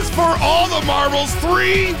 This is for all the marbles.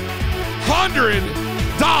 $300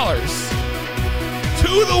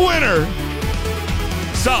 to the winner.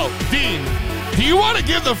 So, Dean, do you want to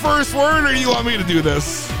give the first word, or do you want me to do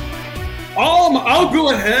this? I'll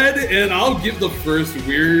go ahead and I'll give the first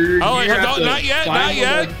word. Oh, not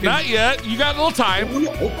yet. You got a little time.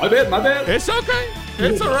 Oh, my bad. It's okay.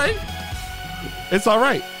 It's all right. It's all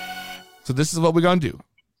right. So this is what we're gonna do.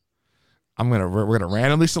 We're gonna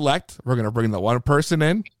randomly select. We're gonna bring the one person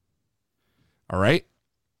in. All right,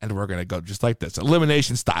 and we're gonna go just like this,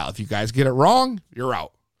 elimination style. If you guys get it wrong, you're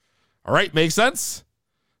out. All right, makes sense.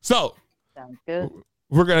 So Sounds good.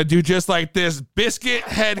 We're going to do just like this. Biscuit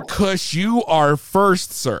Head Kush, you are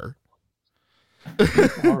first, sir.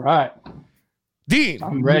 All right. Dean.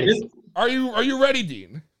 I'm ready. Are you ready,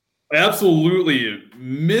 Dean? Absolutely.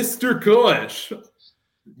 Mr. Kush,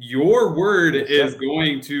 your word is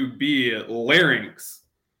going to be larynx.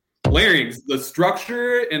 Larynx, the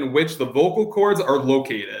structure in which the vocal cords are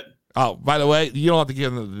located. Oh, by the way, you don't have to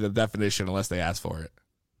give them the definition unless they ask for it.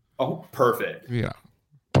 Oh, perfect. Yeah.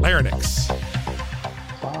 Larynx.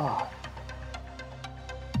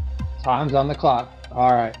 Time's on the clock.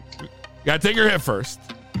 All right. You got to take your hit first.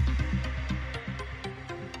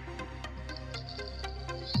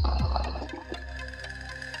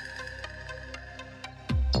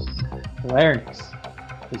 Larynx.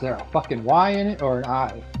 Is there a fucking Y in it or an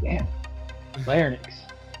I? Damn. Larynx.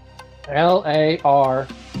 Larnix.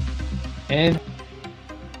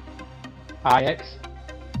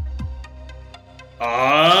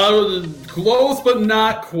 Close, but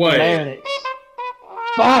not quite. Larynx.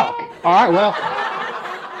 Fuck. All right, well.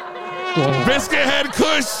 Biscuit Head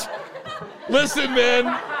Kush. Listen,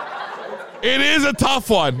 man. It is a tough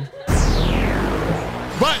one.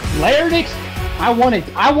 But larynx? I wanted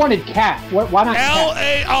cat. Why not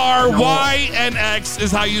Larynx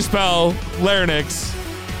is how you spell larynx.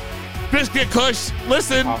 Biscuit Kush,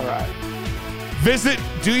 listen. All right. Visit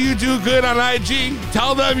Do You Do Good on IG.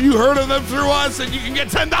 Tell them you heard of them through us, and you can get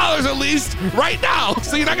 $10 at least right now.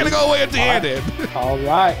 So you're not going to go away empty-handed. All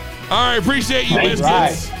right. All right, appreciate you, Biscuits.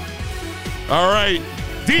 Right. All right,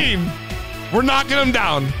 Dean, we're knocking them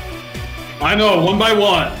down. I know, one by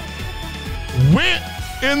one. Wit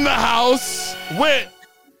in the house. Wit,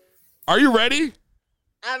 are you ready?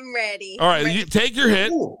 I'm ready. All right, you take your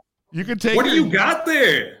hit. You can take. What do you got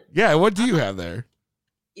there? Yeah, what do you have there?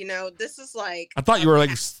 You know, this is like. I thought you were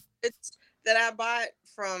like. It's that I bought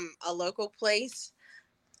from a local place,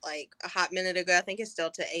 like a hot minute ago. I think it's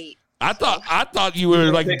Delta 8. I thought you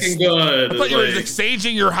were like. Good. I thought you were like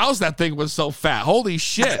saging your house. That thing was so fat. Holy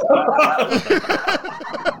shit.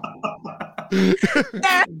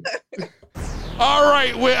 All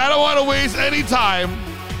right, wait, I don't want to waste any time.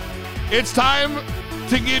 It's time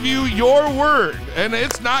to give you your word, and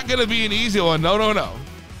it's not going to be an easy one. No.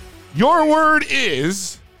 Your word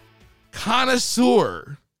is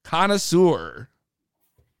connoisseur. Connoisseur.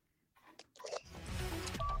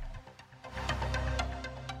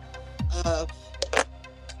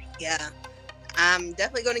 Yeah. I'm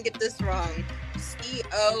definitely going to get this wrong.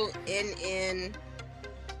 CONN.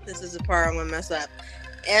 This is the part I'm going to mess up.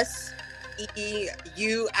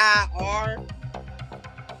 SEUIR.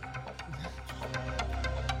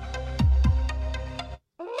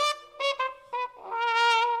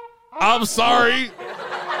 I'm sorry.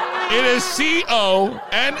 It is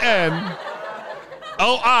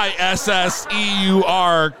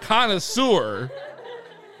CONNOISSEUR. Connoisseur.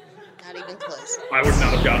 Not even close. I would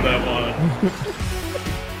not have got that one.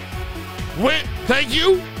 Wait, thank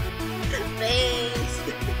you. Thanks.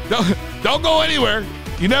 Don't go anywhere.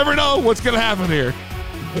 You never know what's going to happen here.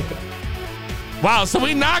 Wow, so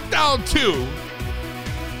we knocked down two.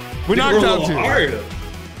 We knocked down two. Hard.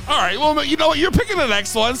 All right, well, you know what? You're picking the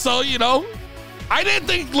next one, so, you know, I didn't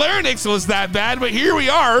think larynx was that bad, but here we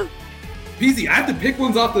are. Peasy, I have to pick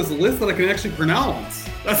ones off this list that I can actually pronounce.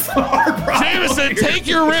 That's the hard problem. Jameson, take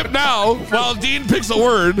your rip now while Dean picks a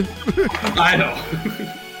word. I know.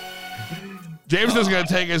 Jameson's going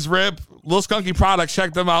to take his rip. Little Skunky Products,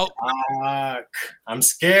 check them out. I'm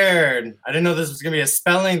scared. I didn't know this was going to be a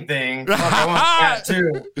spelling thing. Fuck, I want that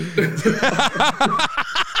too.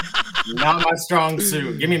 Not my strong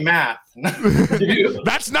suit. Give me math.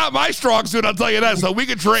 That's not my strong suit, I'll tell you that. So we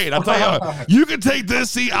can trade. I'll tell you what. You can take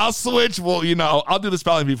this seat. I'll switch. Well, you know, I'll do the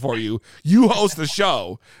spelling bee for you. You host the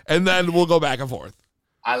show, and then we'll go back and forth.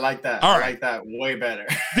 I like that. All I right. like that way better.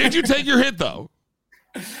 Did you take your hit, though?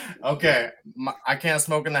 Okay. I can't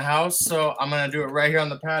smoke in the house, so I'm going to do it right here on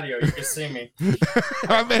the patio. You can see me.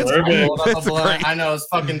 I know it's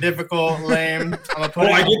fucking difficult, lame. I'm gonna put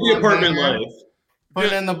I get the apartment life. Put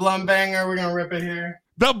it in the blunt banger. We're going to rip it here.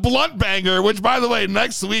 The blunt banger, which, by the way,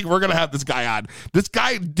 next week we're going to have this guy on. This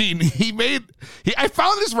guy, Dean, I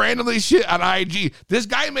found this randomly shit on IG. This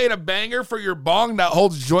guy made a banger for your bong that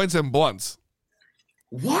holds joints and blunts.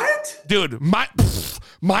 What? Dude,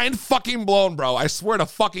 mind fucking blown, bro. I swear to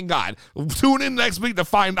fucking God. Tune in next week to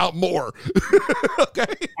find out more. Okay?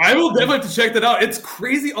 I will definitely have to check that out. It's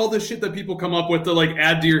crazy all the shit that people come up with to like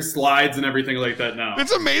add to your slides and everything like that now.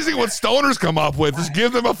 It's amazing what stoners come up with. Just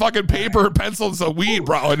give them a fucking paper, pencil, and some weed,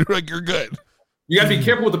 bro, and you're good. You gotta be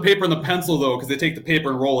careful with the paper and the pencil though, because they take the paper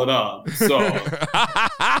and roll it up. So all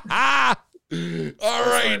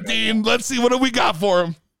right, Dean. Let's see, what do we got for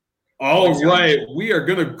him? All right, we are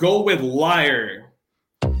gonna go with liar.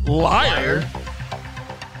 Liar.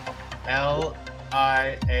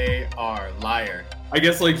 L-I-A-R. Liar. I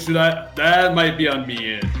guess that might be on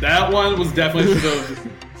me. That one was definitely should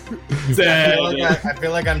have said. I feel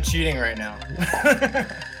like I'm cheating right now.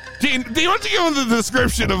 Dean, do you want to give him the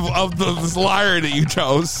description of this liar that you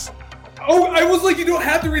chose? Oh, I was like, you don't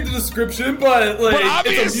have to read the description, but like, but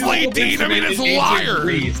obviously, Dean, I mean, it's liar.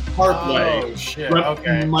 Harp play. Oh shit!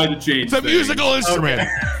 Okay, might have changed. It's a musical instrument.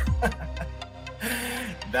 Okay.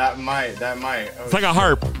 that might. Okay. It's like a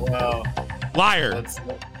harp. Well, liar.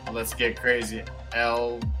 Let's get crazy.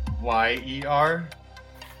 L-Y-E-R.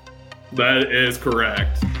 That is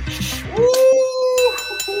correct.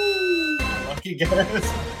 Lucky guys.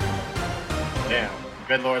 Damn.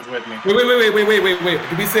 Good Lord's with me. Wait.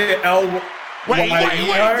 Did we say L? Wait,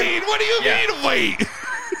 Dean, what do you mean, wait?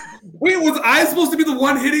 Wait, was I supposed to be the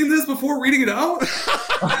one hitting this before reading it out?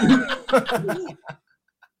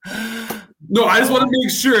 No, I just want to make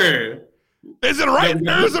sure. Is it right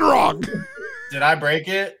or is it wrong? Did I break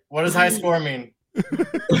it? What does high score mean?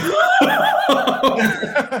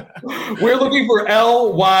 We're looking for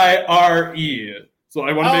L-Y-R-E. So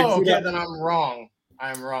I want to make sure. Okay, then I'm wrong.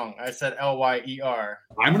 I'm wrong. I said L-Y-E-R.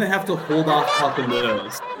 I'm going to have to hold off talking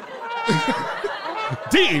this.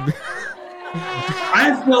 Dean.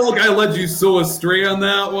 I felt like I led you so astray on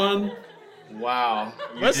that one. Wow.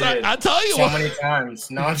 I tell you so what. many times.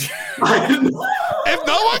 No, if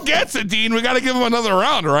no one gets it, Dean, we got to give him another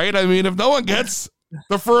round, right? I mean, if no one gets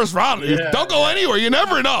the first round, don't go anywhere. You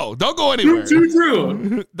never know. Don't go anywhere.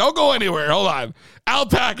 True. Don't go anywhere. Hold on.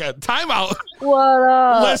 Alpaca, timeout. What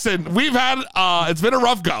up? Listen, we've had, it's been a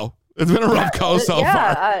rough go. It's been a rough go so far.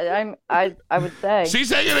 Yeah, I would say. She's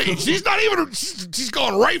taking it. She's not even, she's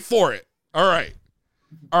going right for it. All right.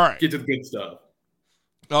 Get to the good stuff.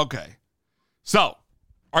 Okay. So,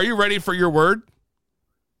 are you ready for your word?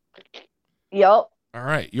 Yep. All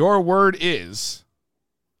right. Your word is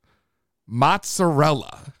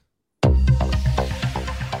mozzarella.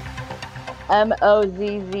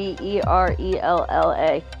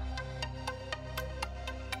 Mozzarella.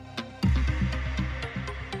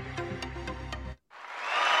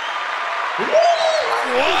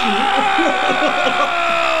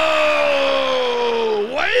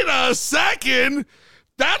 Whoa! Wait a second.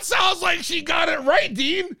 That sounds like she got it right,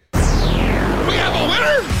 Dean. We have a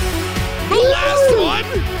winner. The last one.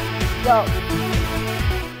 So,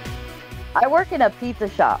 I work in a pizza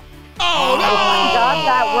shop. Oh, no. I got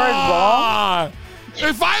that word wrong.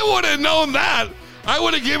 If I would have known that, I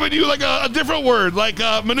would have given you like a different word, like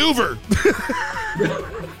maneuver.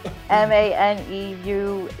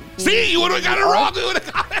 MANEU. See, you would have got it wrong. You would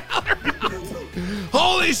have got it wrong.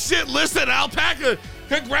 Holy shit. Listen, Alpaca,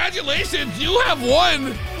 congratulations. You have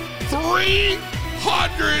won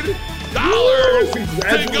 $300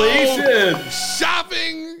 Congratulations. to go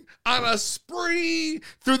shopping on a spree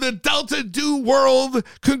through the Delta Do world.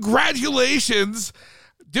 Congratulations.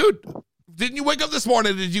 Dude, didn't you wake up this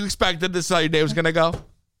morning? Did you expect that this is how your day was going to go?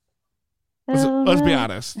 Let's be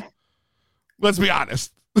honest. Let's be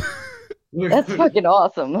honest. That's fucking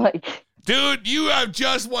awesome. Like, dude, you have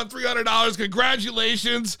just won $300.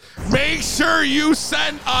 Congratulations. Make sure you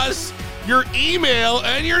send us your email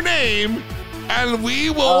and your name, and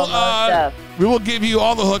we will give you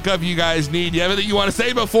all the hookup you guys need. You have anything you want to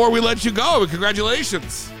say before we let you go?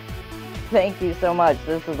 Congratulations. Thank you so much.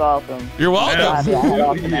 This is awesome. You're welcome.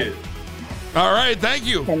 Absolutely. All right, thank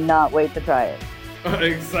you. Cannot wait to try it.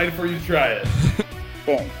 Excited for you to try it.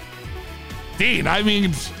 Thanks. Dean, I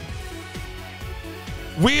mean,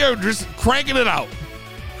 we are just cranking it out.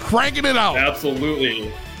 Cranking it out.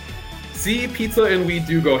 Absolutely. See, pizza and we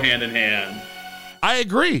do go hand in hand. I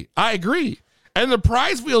agree. And the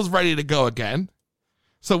prize wheel's ready to go again.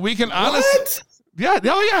 So we can honestly. Yeah.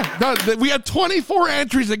 Oh, yeah. No, we had 24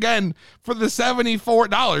 entries again for the $74 or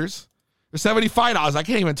 $75. I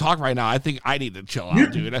can't even talk right now. I think I need to chill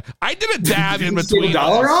out, dude. I did a dab in between. $1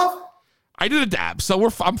 off? I did a dab, so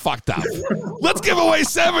I'm fucked up. Let's give away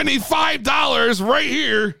 $75 right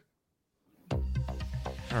here.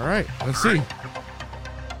 All right, let's see.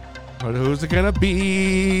 But who's it gonna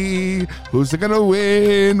be? Who's it gonna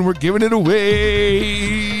win? We're giving it away.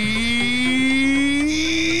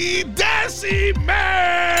 Desi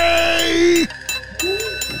May!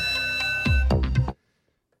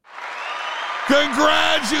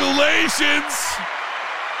 Congratulations!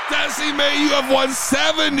 Desi May, you have won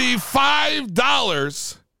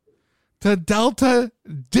 $75 to Delta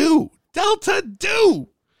Do. Delta Do.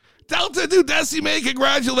 Desi May,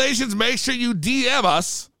 congratulations. Make sure you DM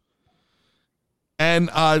us.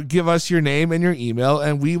 and give us your name and your email,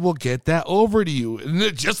 and we will get that over to you.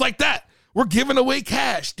 And just like that, we're giving away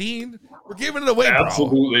cash, Dean. We're giving it away, bro.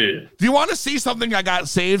 Absolutely. Do you want to see something I got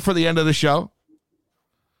saved for the end of the show?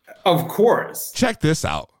 Of course. Check this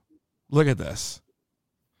out. Look at this.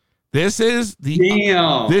 This is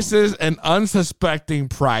an unsuspecting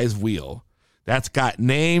prize wheel that's got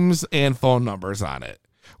names and phone numbers on it.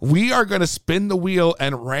 We are going to spin the wheel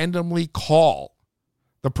and randomly call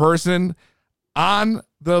the person on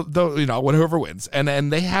the whatever wins, and then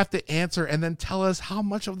they have to answer and then tell us how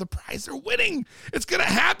much of the prize they're winning. It's going to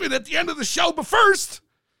happen at the end of the show, but first,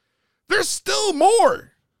 there's still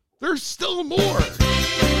more. There's still more.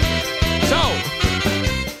 So,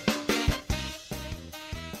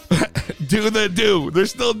 do the do. They're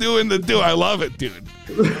still doing the do. I love it, dude.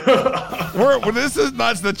 This is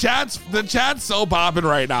nuts. The chat's so popping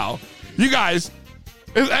right now. You guys,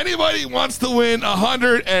 if anybody wants to win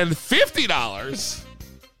 $150,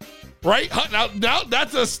 right? Now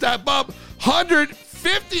that's a step up.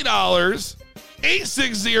 $150.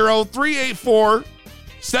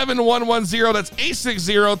 860-384-7110. That's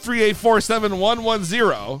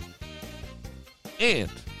 860-384-7110. And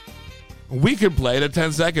we can play the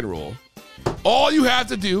 10-second rule. All you have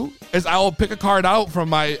to do is I will pick a card out from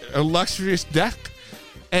my illustrious deck,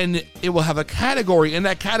 and it will have a category. In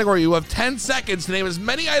that category, you have 10 seconds to name as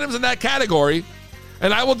many items in that category,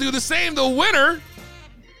 and I will do the same. The winner,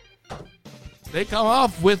 they come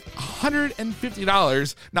off with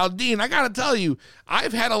 $150. Now, Dean, I got to tell you,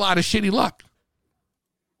 I've had a lot of shitty luck.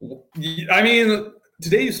 I mean,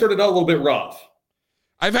 today you started out a little bit rough.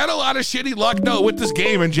 I've had a lot of shitty luck, with this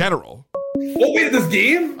game in general. Oh, wait, this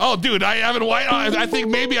game? Oh, dude, I haven't won. I think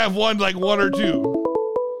maybe I've won like one or two.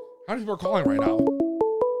 How many people are calling right now?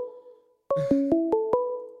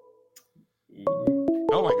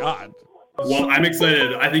 Oh, my God. Well, I'm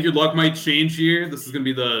excited. I think your luck might change here. This is going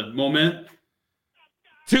to be the moment.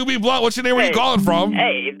 To be blunt, what's your name? Where are you calling from?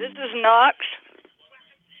 Hey, this is Knox.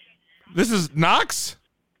 This is Knox?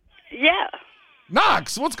 Yeah.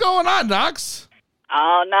 Knox, what's going on, Knox?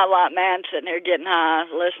 Oh, not a lot, man. Sitting here getting high,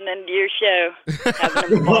 listening to your show.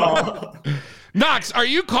 Having a ball. Knox, are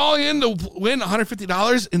you calling in to win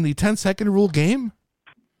 $150 in the 10-second rule game?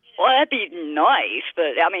 Well, that'd be nice,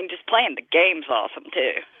 but, I mean, just playing the game's awesome,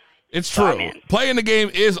 too. It's true. Playing the game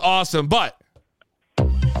is awesome, but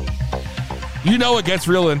it gets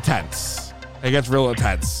real intense. It gets real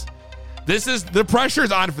intense. The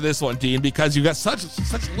pressure's on for this one, Dean, because you got such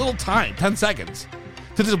little time, 10 seconds,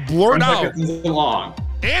 to just blurt out. Long.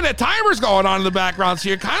 And a timer's going on in the background, so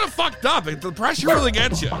you're kind of fucked up. The pressure really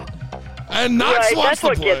gets you. And Knox wants that's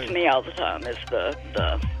what to play. gets me all the time is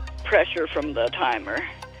the pressure from the timer.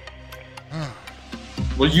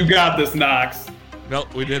 Well, you got this, Knox.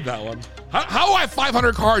 Nope, we did that one. How do I have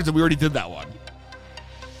 500 cards and we already did that one?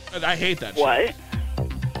 And I hate that shit. What?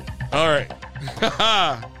 All right.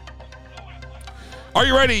 Are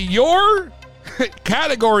you ready? Your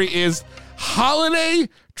category is holiday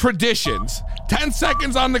traditions. 10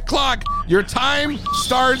 seconds on the clock. Your time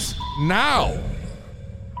starts now.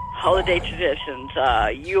 Holiday traditions.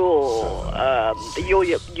 Yule, the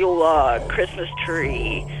Yule Christmas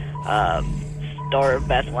tree, Star of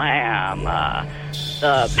Bethlehem,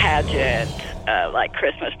 the pageant, like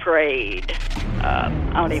Christmas parade. I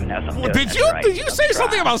don't even know if I'm doing Did you say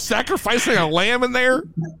something about sacrificing a lamb in there?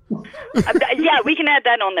 Yeah, we can add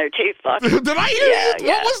that on there too. Fuck. Did I hear you?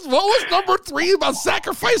 Yeah. What was number 3 about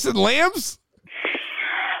sacrificing lambs?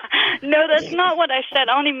 No, that's not what I said.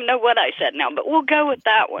 I don't even know what I said now, but we'll go with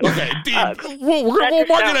that one. Okay, we'll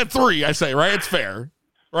mark it at 3. I say, right? It's fair,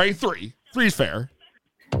 right? 3 is fair.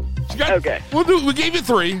 Okay. We gave you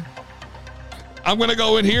 3. I'm gonna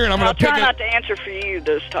go in here and I'll try not to answer for you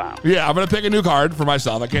this time. Yeah, I'm gonna pick a new card for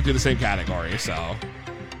myself. I can't do the same category, so.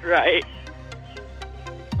 Right.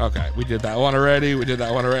 Okay, we did that one already.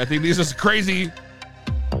 I think these are crazy.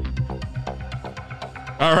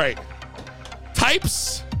 All right.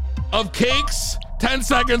 Types of cakes. 10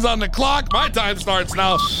 seconds on the clock. My time starts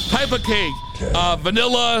now. Type of cake.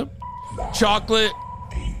 Vanilla, chocolate,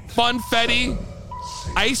 funfetti,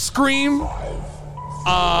 ice cream.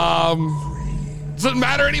 Doesn't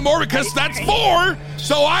matter anymore because that's 4.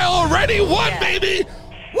 So I already won, baby.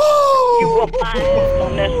 Woo! You will find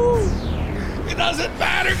on this. It doesn't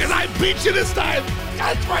matter because I beat you this time.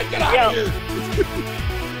 That's right. Get out of here.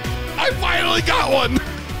 I finally got one.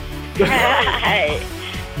 Hey.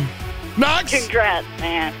 Knox. Congrats,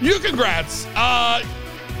 man. You congrats.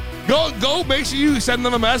 Go make sure you send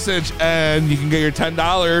them a message and you can get your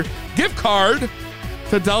 $10 gift card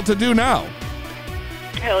to Delta Do Now.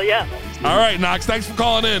 Hell yeah. All right, Knox. Thanks for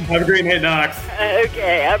calling in. Have a great night, Knox.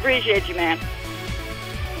 Okay, I appreciate you, man.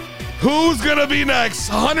 Who's going to be next?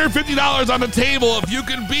 $150 on the table if you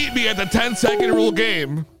can beat me at the 10-second rule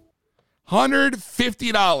game.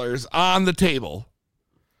 $150 on the table.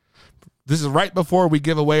 This is right before we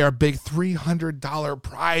give away our big $300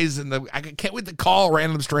 prize. I can't wait to call a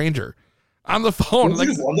random stranger on the phone. Like,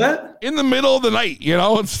 won that? In the middle of the night, you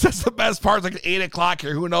know? That's the best part. It's like 8 o'clock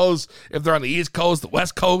here. Who knows if they're on the East Coast, the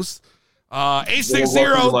West Coast.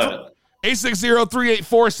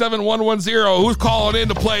 860-384-7110. Who's calling in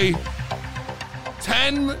to play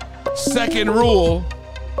 10-second rule?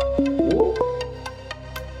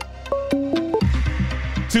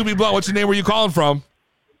 To be blunt, what's your name? Where you calling from?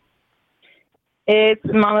 It's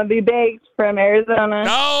Mama Be Baked from Arizona.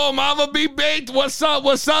 Oh, Mama Be Baked. What's up?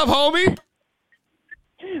 What's up, homie?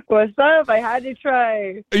 What's up? I had to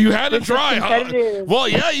try. You had to try. Well,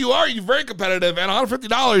 yeah, you are. You're very competitive, and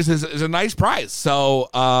 $150 is a nice prize. So,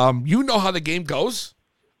 you know how the game goes.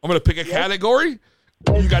 I'm going to pick a category.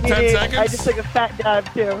 You got 10 seconds. I just took a fat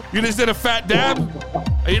dab, too. You just did a fat dab?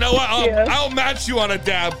 You know what? I'll match you on a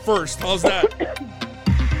dab first. How's that?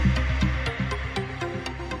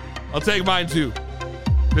 I'll take mine, too.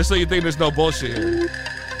 Just so you think there's no bullshit here.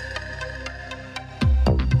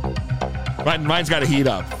 Mine's got to heat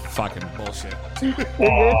up. Fucking bullshit.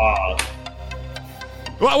 Well,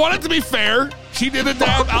 I want it to be fair. She did a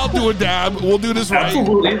dab. I'll do a dab. We'll do this right.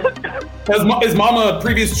 Absolutely. Is Mama a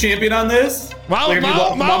previous champion on this? Mama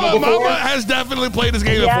has definitely played this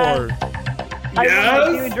game before.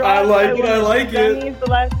 Yes, I like it. I like it. The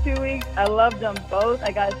last 2 weeks, I loved them both.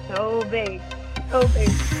 I got so big. So big.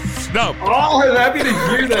 No. Oh, I'm happy to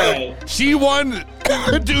hear that. She won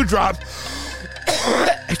Dewdrop.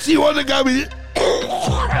 She won the gummy.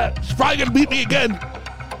 She's probably going to beat me again.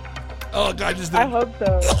 Oh, God. I hope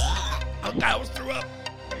so. Oh, God, I almost threw up.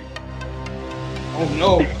 Oh,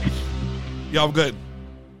 no. Yo, I'm good.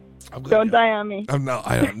 Don't die on me. Nah.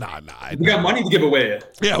 We got money to give away.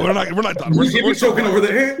 Yeah, we're not done. We're choking over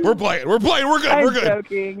there. We're playing. We're good. I'm We're good.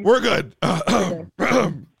 joking. We're good. All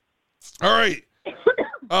right.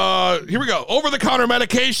 Here we go. Over-the-counter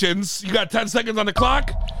medications. You got 10 seconds on the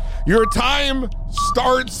clock. Your time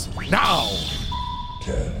starts now.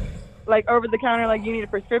 Like over the counter, like you need a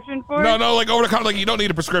prescription for it? No, like over the counter, like you don't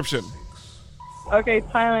need a prescription. Okay,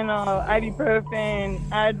 Tylenol, ibuprofen,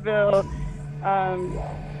 Advil,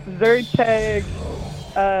 Zyrtec,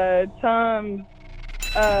 Tums,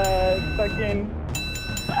 fucking.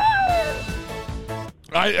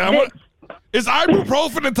 Is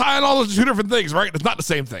ibuprofen and Tylenol two different things, right? It's not the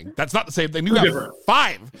same thing. That's not the same thing. You got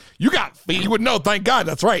 5. You would know. Thank God.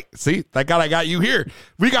 That's right. See, thank God I got you here.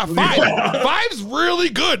 We got 5. 5's really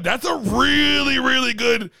good. That's a really, really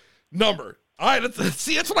good number. All right.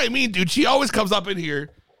 That's what I mean, dude. She always comes up in here.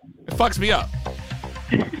 It fucks me up.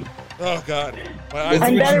 Oh, God.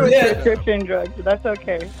 I'm better with prescription drugs, but that's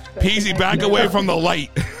okay. Peasy, back away from the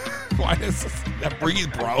light. Why is that?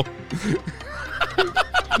 Breathe, bro.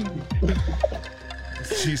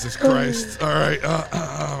 Jesus Christ. All right.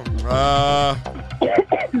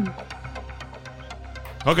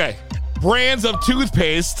 Okay. Brands of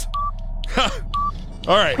toothpaste. All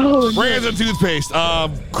right. Brands of toothpaste.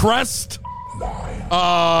 Crest.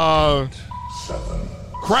 7.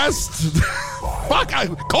 Crest. Fuck.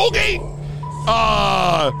 Colgate.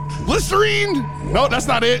 Listerine. No, that's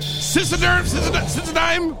not it.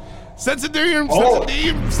 Sensodyne.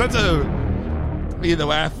 Either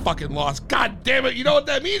way, I fucking lost. God damn it. You know what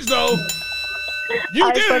that means, though?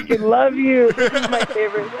 I fucking love you. This is my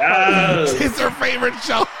favorite show. It's her favorite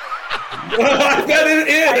show. I bet it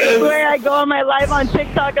is. I swear I go on my live on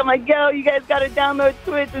TikTok. I'm like, yo, you guys got to download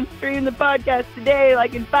Twitch and stream the podcast today,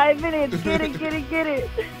 like in 5 minutes. Get it.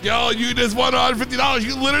 Yo, you just won $150.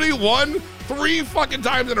 You literally won 3 fucking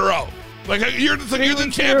times in a row. Like, you're the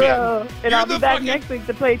champion. And I'll be back next week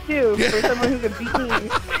to play, too, for someone who can beat me.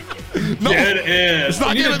 No, it's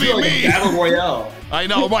not going to be me. Battle Royale. I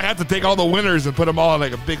know. I might have to take all the winners and put them all in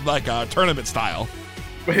like a big, tournament style.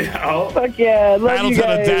 Fuck yeah. Love Battle you to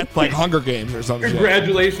guys. the death, like Hunger Games or something.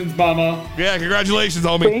 Congratulations, Mama. Yeah, congratulations,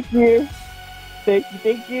 homie.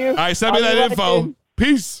 Thank you. All right, send me that info.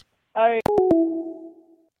 Peace. All right.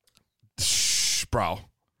 Shh, bro.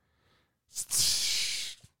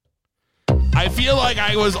 I feel like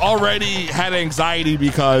I was already had anxiety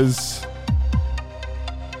because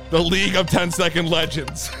the League of 10-Second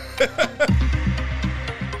Legends.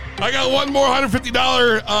 I got one more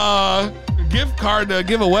 $150 gift card to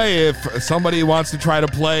give away if somebody wants to try to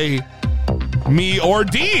play me or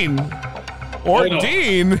Dean.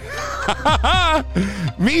 Dean.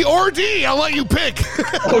 Me or Dean. I'll let you pick.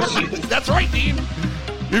 That's right, Dean.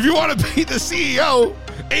 If you want to be the CEO,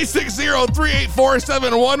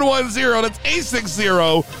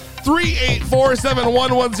 860-384-7110. That's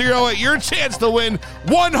 384-7110 at your chance to win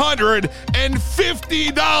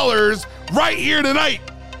 $150 right here tonight.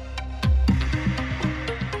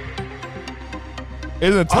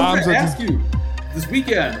 Isn't it I Tom's? was going to ask you, this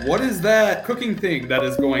weekend, what is that cooking thing that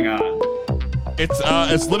is going on?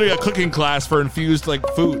 It's literally a cooking class for infused like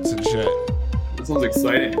foods and shit. That sounds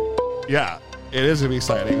exciting. Yeah, it is gonna be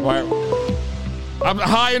exciting. I'm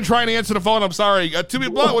high and trying to answer the phone. I'm sorry. To be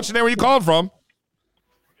blunt, what's your name? Where you calling from?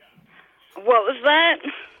 What was that?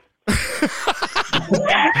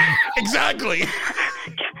 Exactly.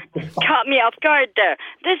 Caught me off guard there.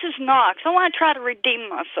 This is Knox. I want to try to redeem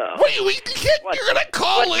myself. Wait, you're gonna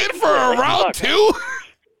call in for a round two?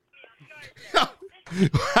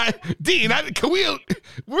 Dean,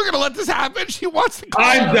 we're gonna let this happen? She wants to call.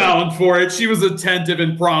 I'm down for it. She was attentive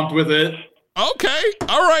and prompt with it. Okay,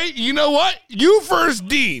 all right. You know what? You first,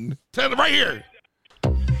 Dean. Right here.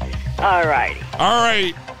 All right. All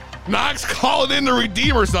right. Knox calling in to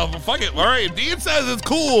redeem herself. Fuck it. All right. If Dean says it's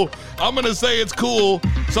cool, I'm gonna say it's cool.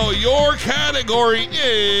 So your category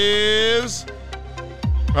is.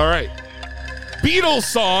 All right. Beatles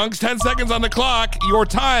songs, 10 seconds on the clock. Your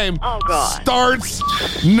time starts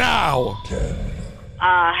now.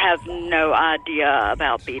 I have no idea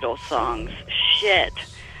about Beatles songs. Shit.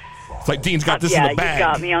 It's like Dean's got this in the bag. You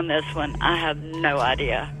got me on this one. I have no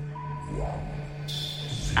idea.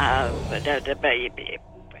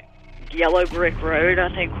 Yellow Brick Road, I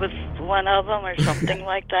think, was one of them or something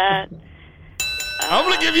like that. I'm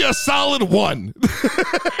going to give you a solid 1.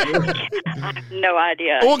 I have no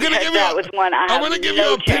idea. I'm going to give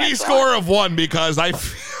you a pity score of 1 because I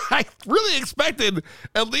really expected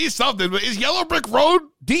at least something. But is Yellow Brick Road,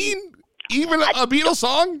 Dean, even a Beatles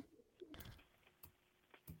song?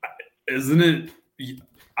 Isn't it?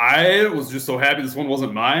 I was just so happy this one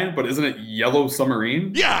wasn't mine, but isn't it Yellow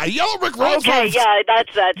Submarine? Yeah, Yellow Brick Road. Okay, yeah,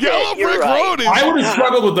 that's Yellow Brick Road is. I would have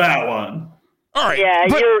struggled with that one. All right. Yeah,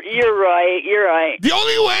 you're right. You're right. The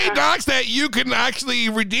only way, Knox, that you can actually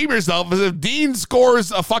redeem yourself is if Dean scores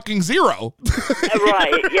a fucking 0.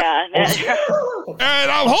 Right, yeah. And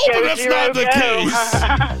I'm hoping that's not the case.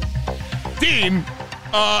 Dean,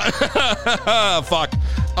 fuck.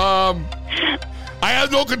 I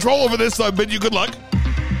have no control over this, so I bid you good luck.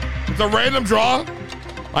 It's a random draw.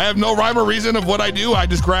 I have no rhyme or reason of what I do. I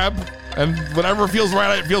just grab, and whatever feels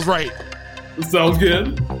right, it feels right. Sounds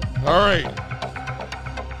good. All right.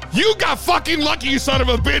 You got fucking lucky, you son of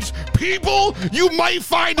a bitch. People you might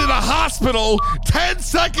find in a hospital. 10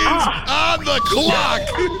 seconds on the clock.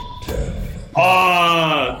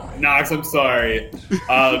 Knox, I'm sorry.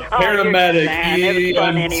 Paramedic,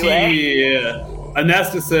 EMT,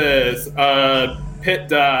 anesthetist, pit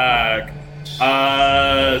doc,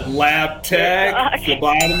 lab tech,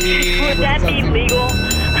 phlebotomy. Would that be legal?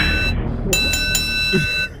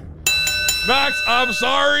 Knox, I'm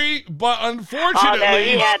sorry, but unfortunately... Oh, no,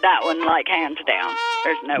 he had that one, like, hands down.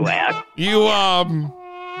 There's no way. You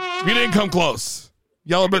didn't come close.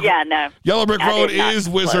 Yellow Brick Road is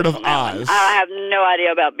Wizard of Oz. I have no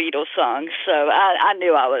idea about Beatles songs, so I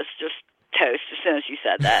knew I was just toast as soon as you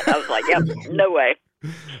said that. I was like, yep, no way.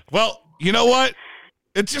 Well, you know what?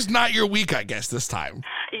 It's just not your week, I guess, this time.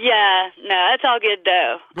 Yeah, no, it's all good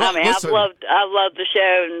though. Well, I mean, listen. I've loved the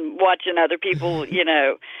show and watching other people,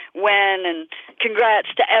 win, and congrats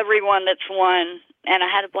to everyone that's won. And I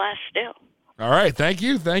had a blast still. All right, thank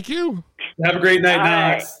you. Have a great night,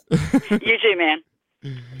 Knox. Right. You too, man.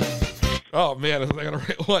 Oh man, I gonna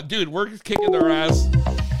write one, dude. We're kicking their ass.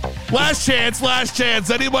 Last chance.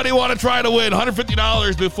 Anybody want to try to win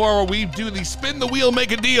 $150 before we do the spin the wheel,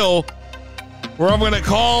 make a deal? Where I'm going to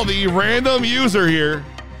call the random user here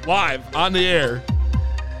live on the air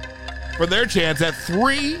for their chance at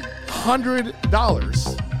 $300.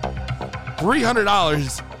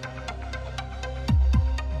 $300.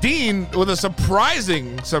 Dean with a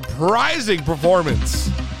surprising performance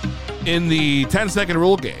in the 10-second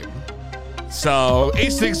rule game. So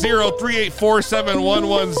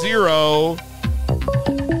 860-384-7110.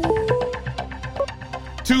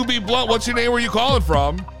 To be blunt, what's your name? Where are you calling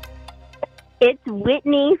from? It's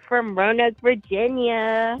Whitney from Roanoke,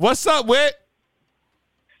 Virginia. What's up, Whit?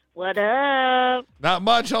 What up? Not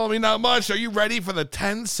much, homie, not much. Are you ready for the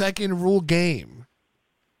 10-second rule game?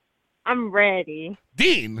 I'm ready.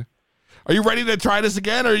 Dean, are you ready to try this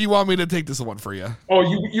again, or you want me to take this one for you? Oh,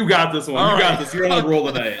 you got this one. All you right. got this. You're on the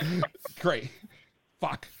roll tonight. Great.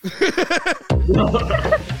 Fuck.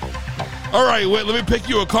 All right, Whit, let me pick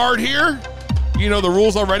you a card here. You know the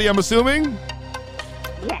rules already, I'm assuming?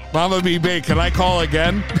 Yes. Mama be big. Can I call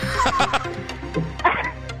again?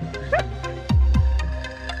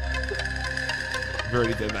 We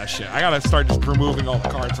already did that shit. I gotta start just removing all the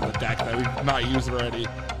cards from the deck that we've not used already.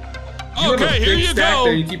 Okay, here you go.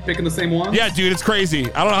 There, you keep picking the same one? Yeah, dude, it's crazy.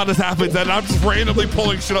 I don't know how this happens, and I'm just randomly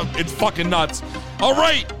pulling shit up. It's fucking nuts. All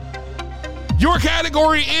right. Your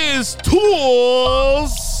category is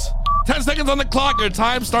tools. 10 seconds on the clock. Your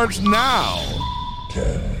time starts now.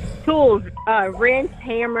 Tools, wrench,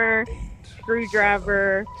 hammer,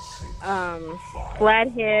 screwdriver,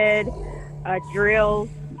 flathead, drill,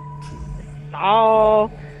 saw,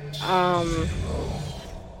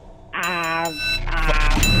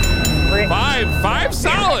 Five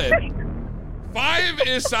solid. 5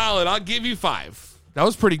 is solid. I'll give you 5. That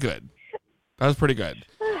was pretty good. I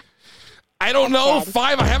don't know.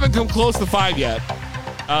 5. I haven't come close to 5 yet.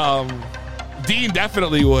 Dean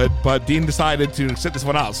definitely would, but Dean decided to sit this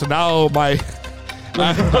one out. So now my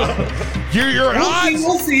your odds.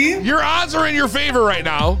 We'll see. Your odds are in your favor right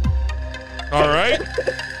now. All right.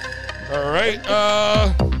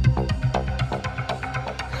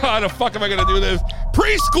 How the fuck am I gonna do this?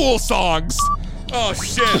 Preschool songs. Oh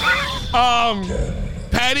shit.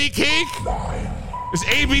 Patty cake. Is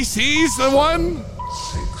ABC's the one?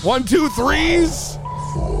 1, 2, 3s.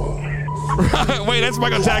 Wait, that's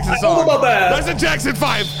Michael Jackson's song. What about that? That's a Jackson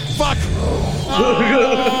 5. Fuck. Oh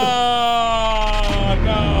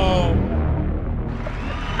no.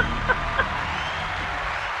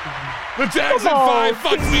 The Jackson 5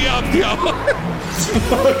 fucked me up, yo.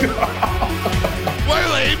 What are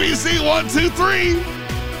the ABC 1, 2, 3?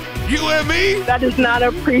 You and me? That is not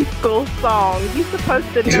a preschool song. You're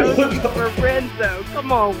supposed to know Lorenzo.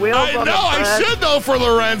 Come on, Will. I know, I should know for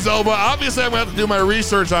Lorenzo, but obviously I'm going to have to do my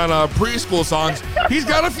research on preschool songs. He's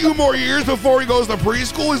got a few more years before he goes to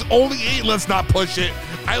preschool. He's only 8. Let's not push it.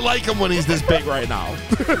 I like him when he's this big right now.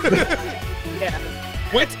 Yeah.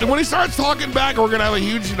 When he starts talking back, we're going to have a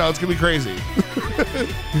huge, it's going to be crazy.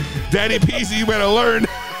 Daddy PC, you better learn.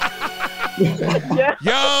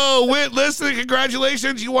 Yo, Whit, listen,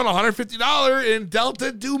 congratulations. You won $150 in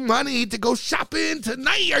Delta Do Money to go shopping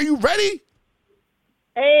tonight. Are you ready?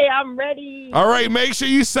 Hey, I'm ready. All right, make sure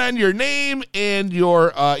you send your name and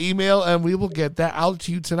your email, and we will get that out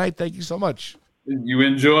to you tonight. Thank you so much. You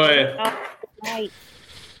enjoy.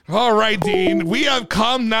 All right, Dean, we have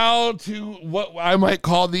come now to what I might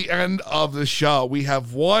call the end of the show. We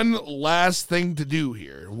have one last thing to do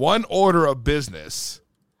here, one order of business.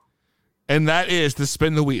 And that is to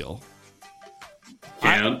spin the wheel.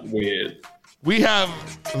 Can't wait. We have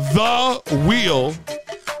the wheel.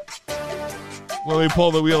 Let me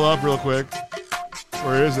pull the wheel up real quick.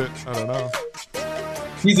 Where is it? I don't know.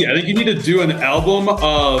 Easy. I think you need to do an album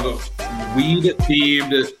of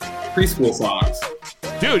weed-themed preschool songs.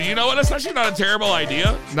 Dude, you know what? That's actually not a terrible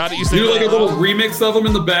idea. Not that you say do like a little remix of them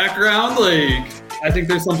in the background. Like, I think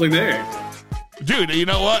there's something there. Dude, you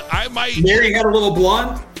know what? I might. Mary had a little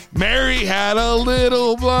blunt. Mary had a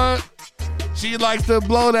little blunt. She likes to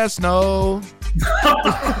blow that snow.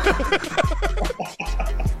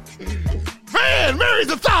 Man, Mary's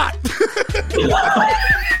a thought.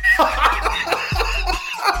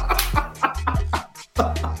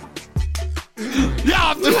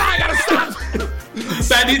 Yeah, I gotta stop.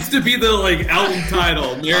 That needs to be the album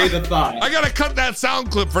title. Mary the Thought. I gotta cut that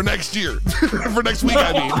sound clip for next year. For next week,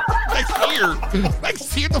 I mean.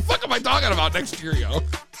 Next year. The fuck am I talking about next year, yo?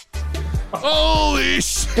 Holy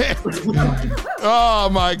shit. Oh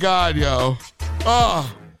my god, yo. Oh.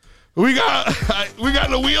 We got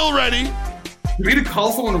the wheel ready. Do we need to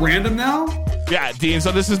call someone random now? Yeah, Dean,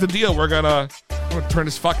 so this is the deal. I'm gonna turn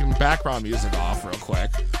this fucking background music off real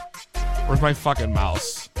quick. Where's my fucking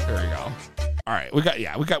mouse? There we go. All right, we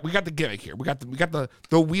got the gimmick here. We got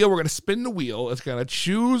the wheel. We're gonna spin the wheel. It's gonna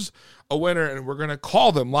choose a winner, and we're gonna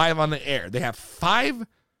call them live on the air. They have 5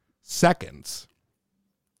 seconds.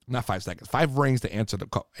 Not 5 seconds. 5 rings to answer the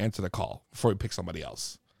call before we pick somebody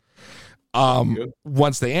else.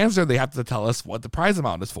 Once they answer, they have to tell us what the prize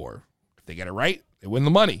amount is for. If they get it right, they win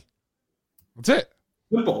the money. That's it.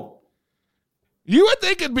 Simple. You would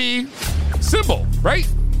think it'd be simple, right?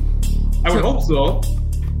 I would hope so.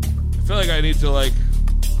 I feel like I need to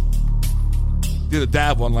do the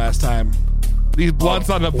dab one last time. These blunts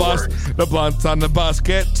on the bus,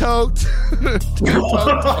 get toked.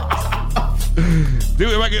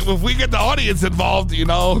 Dude, if we get the audience involved, Get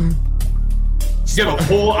a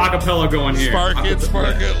whole acapella going here. Spark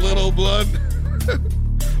it, little blood.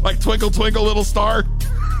 Like twinkle, twinkle, little star.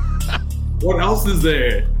 What else is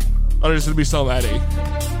there? Oh, there's gonna be so many.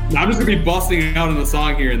 I'm just gonna be busting out in the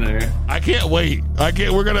song here and there. I can't wait.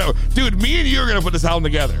 Dude, me and you are gonna put this album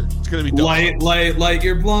together. It's gonna be dope. Light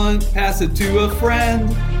your blunt, pass it to a friend.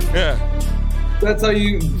 Yeah. That's how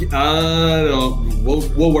you.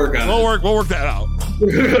 We'll work on it. We'll work that out.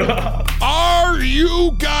 Are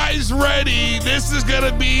you guys ready? This is going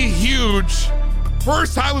to be huge.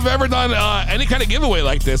 First time we've ever done any kind of giveaway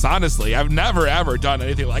like this, honestly. I've never, ever done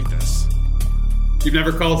anything like this. You've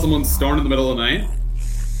never called someone stoned in the middle of the night?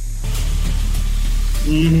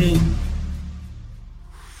 Mm-hmm.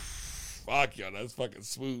 Fuck, yo, that's fucking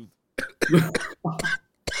smooth.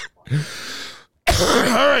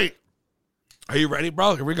 All right. Are you ready,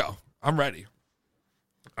 bro? Here we go. I'm ready.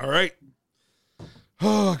 All right.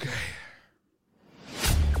 Okay.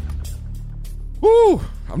 Woo!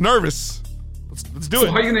 I'm nervous. Let's do it.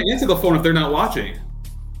 So how are you going to answer the phone if they're not watching?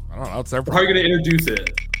 I don't know. It's their How are you going to introduce it?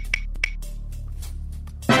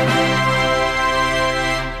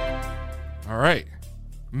 All right.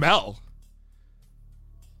 Mel.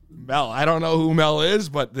 I don't know who Mel is,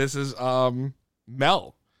 but this is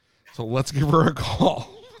Mel. So let's give her a call.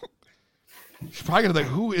 She's probably going to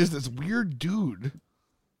think, who is this weird dude?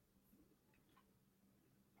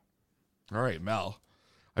 All right, Mel.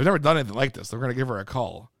 I've never done anything like this. So we're going to give her a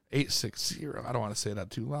call. 860. I don't want to say that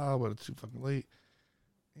too loud, but it's too fucking late.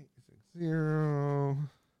 860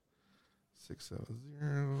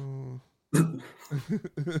 670.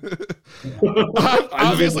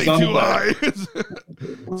 Obviously too high.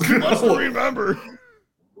 Too much to remember.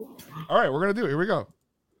 All right, we're going to do it. Here we go.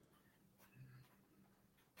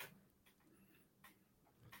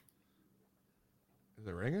 Is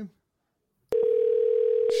it ringing?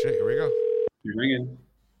 Shit, here we go. You're ringing.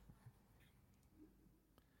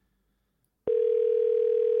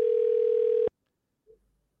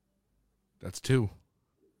 That's 2.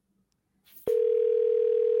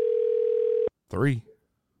 3.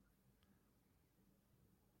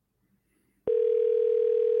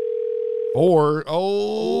 4.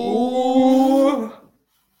 Oh.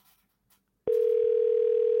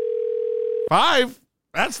 5.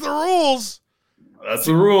 That's the rules. That's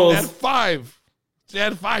the rules. At 5.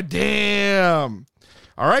 At 5. Damn.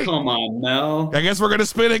 All right. Come on, Mel. I guess we're going to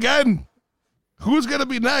spin again. Who's going to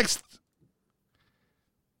be next?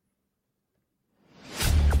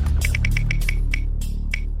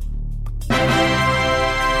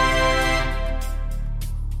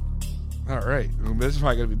 All right. This is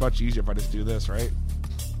probably going to be much easier if I just do this, right?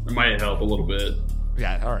 It might help a little bit.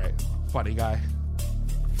 Yeah, all right. Funny guy.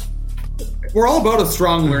 We're all about a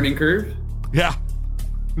strong learning curve. Yeah.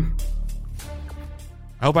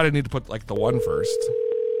 I hope I didn't need to put like the 1 first.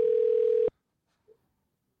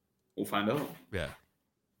 We'll find out. Yeah.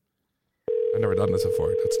 I've never done this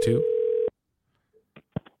before. That's 2.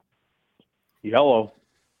 Yellow.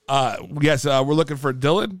 Yes, we're looking for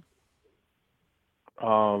Dylan.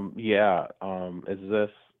 Yeah. Is this?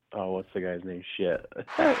 Oh, what's the guy's name? Shit. Is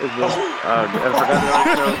this? I forgot the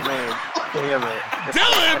other girl's name. Damn it.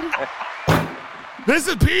 Dylan. This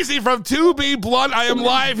is PC from 2B Blunt. I am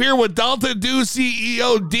live here with Delta Do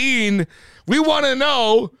CEO Dean. We want to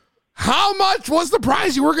know, how much was the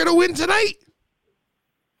prize you were going to win tonight?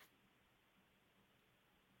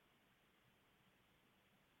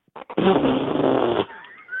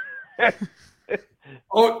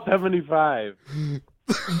 Oh, 75.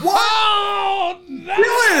 Whoa!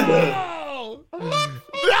 No! No!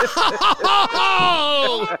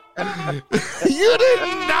 You did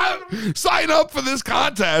not sign up for this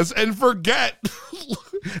contest and forget.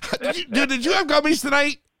 Did you have gummies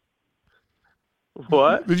tonight?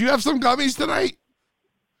 What? Did you have some gummies tonight?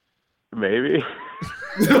 Maybe.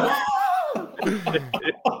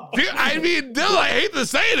 Dude, I mean, Dill, I hate to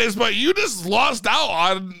say this, but you just lost out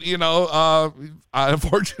on,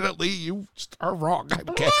 unfortunately, you just are wrong. I'm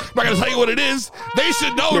not going to tell you what it is. They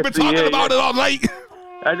should know. We've been talking about it all night.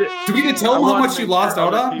 Do we need to tell them how much you lost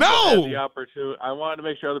out on? No. I wanted to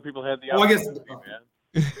make sure other people had the opportunity,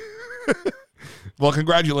 man. Well,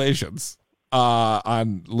 congratulations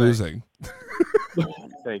on losing.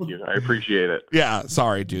 Thank you. I appreciate it. Yeah,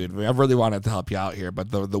 sorry, dude. I really wanted to help you out here,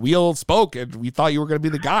 but the wheel spoke, and we thought you were going to be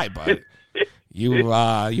the guy, but you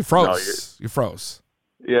froze. You froze.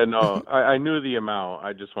 Yeah, no, I knew the amount.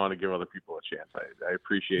 I just want to give other people a chance. I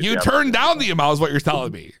appreciate it. You turned down the amount is what you're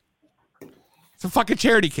telling me. It's a fucking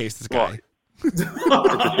charity case, this guy. It's a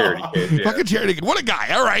charity case, yeah. Fucking charity case. What a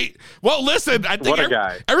guy. All right. Well, listen, I think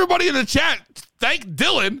everybody in the chat, thank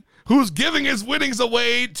Dylan, who's giving his winnings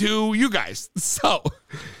away to you guys. So,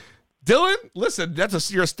 Dylan, listen,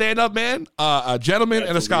 you're a stand-up man, a gentleman,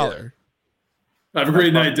 and a scholar. Have a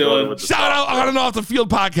great night, Dylan. Shout out On and Off the Field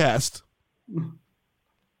podcast. I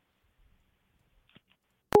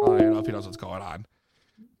don't know if he knows what's going on.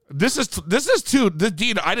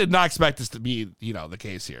 Dean, I did not expect this to be, the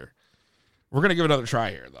case here. We're going to give it another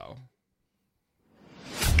try here, though.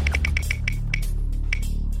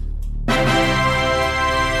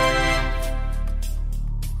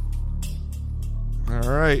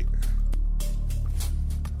 All right.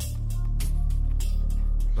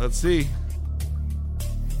 Let's see.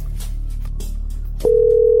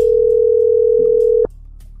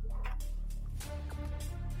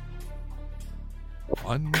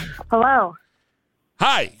 Hello.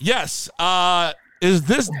 Hi. Yes. Is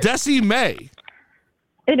this Desi May?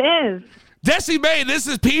 It is. Desi May, this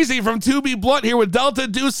is Peasy from To Be Blunt here with Delta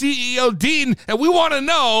Do CEO Dean, and we want to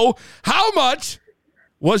know, how much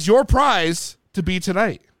was your prize to be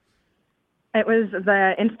tonight? It was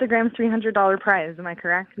the Instagram $300 prize. Am I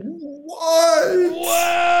correct? Whoa!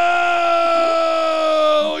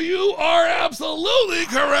 You are absolutely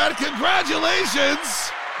correct.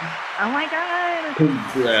 Congratulations. Oh my God.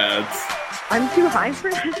 Congrats. I'm too high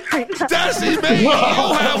for this right now. Desi May, you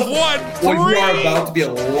have won Well, you are about to be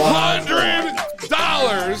a lot.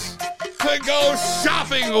 $100 to go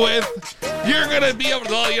shopping with. You're going to be able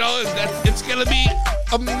to, it's going to be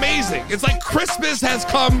amazing. It's like Christmas has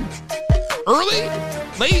come early,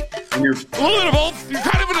 late, a little bit of both. You're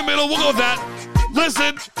kind of in the middle. We'll go with that.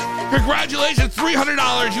 Listen, congratulations,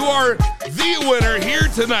 $300. You are the winner here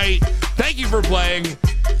tonight. Thank you for playing.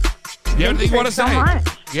 You have anything you want to say?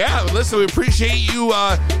 Yeah, listen, we appreciate you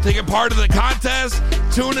taking part of the contest,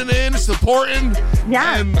 tuning in, supporting.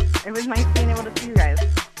 Yeah, it was nice being able to see you guys.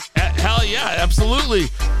 Hell yeah, absolutely.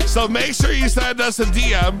 So make sure you send us a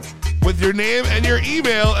DM with your name and your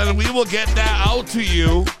email, and we will get that out to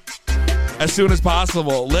you as soon as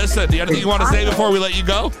possible. Listen, do you have anything you want to say before we let you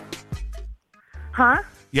go? Huh?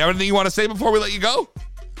 You have anything you want to say before we let you go?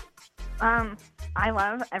 I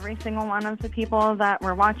love every single one of the people that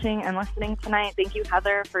were watching and listening tonight. Thank you,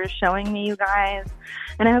 Heather, for showing me you guys.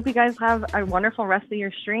 And I hope you guys have a wonderful rest of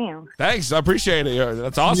your stream. Thanks. I appreciate it.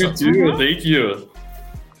 That's awesome. You too. Thank you.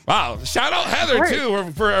 Wow. Shout out Heather,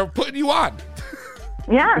 too, for putting you on.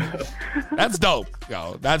 Yeah. That's dope.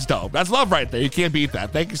 Yo, that's dope. That's love right there. You can't beat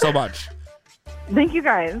that. Thank you so much. Thank you,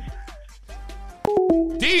 guys.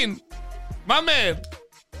 Dean, my man.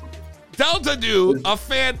 Delta Do, a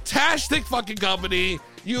fantastic fucking company.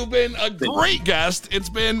 You've been a great guest. It's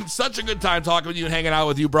been such a good time talking with you and hanging out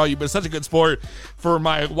with you, bro. You've been such a good sport for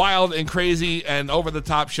my wild and crazy and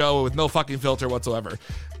over-the-top show with no fucking filter whatsoever.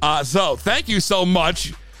 So thank you so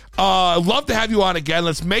much. Love to have you on again.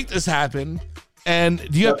 Let's make this happen. And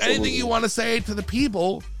do you have anything you want to say to the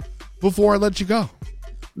people before I let you go?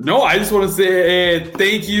 No, I just want to say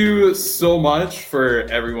thank you so much for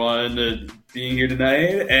everyone being here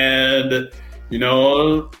tonight. And,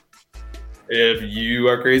 if you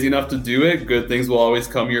are crazy enough to do it, good things will always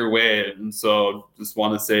come your way. And so just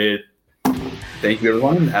want to say thank you,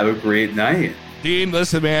 everyone, and have a great night. Dean,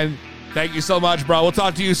 listen, man. Thank you so much, bro. We'll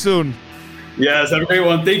talk to you soon. Yes, have a great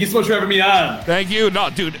one. Thank you so much for having me on. Thank you. No,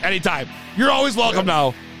 dude, anytime. You're always welcome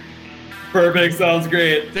now. Perfect. Sounds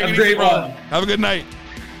great. Have a great one. Have a good night.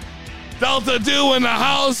 Delta Do in the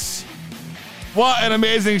house. What an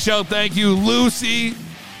amazing show. Thank you, Lucy.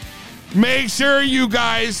 Make sure you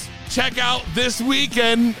guys check out this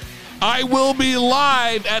weekend. I will be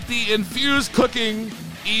live at the Infused Cooking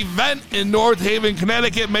event in North Haven,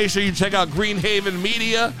 Connecticut. Make sure you check out Green Haven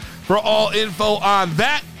Media for all info on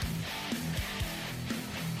that.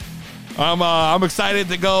 I'm excited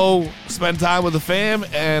to go spend time with the fam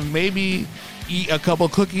and maybe eat a couple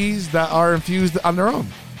cookies that are infused on their own.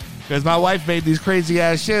 Because my wife made these crazy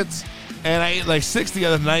ass shits, and I ate like 6 the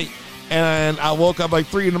other night, and I woke up like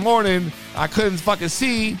 3 in the morning. I couldn't fucking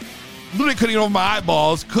see. Literally couldn't even open my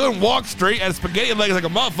eyeballs. Couldn't walk straight. Had spaghetti legs like a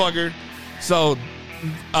motherfucker. So,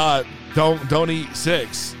 don't eat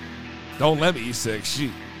 6. Don't let me eat 6.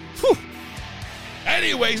 Shit. Whew.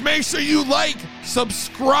 Anyways, make sure you like,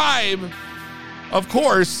 subscribe. Of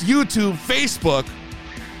course, YouTube, Facebook,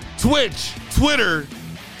 Twitch, Twitter,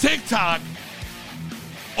 TikTok,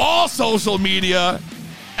 all social media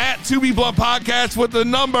at To Be Blunt Podcast with the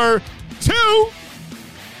number 2.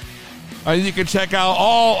 And you can check out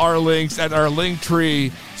all our links at our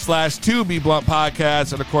Linktree/To Be Blunt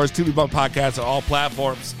Podcast, and of course, To Be Blunt Podcast on all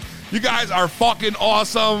platforms. You guys are fucking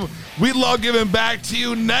awesome. We love giving back to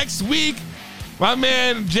you. Next week, my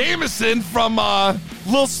man Jameson from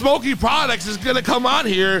Lil Smoky Products is going to come on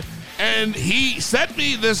here, and he sent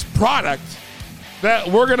me this product that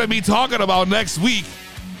we're going to be talking about next week.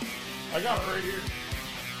 I got it right here.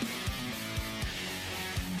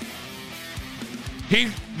 He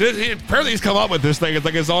apparently he's come up with this thing. It's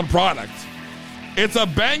like his own product. It's a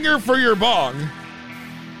banger for your bong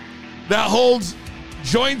that holds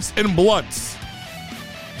joints and blunts.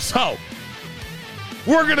 So,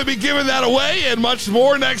 we're going to be giving that away and much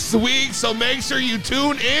more next week, so make sure you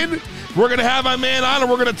tune in. We're going to have my man on, and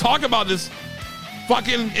we're going to talk about this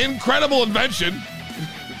fucking incredible invention,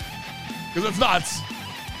 because it's nuts.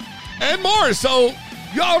 and more. So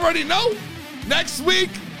you already know, next week,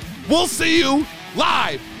 we'll see you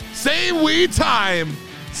live. Same weed time,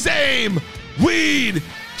 same weed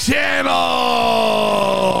channel.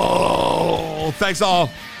 Thanks all.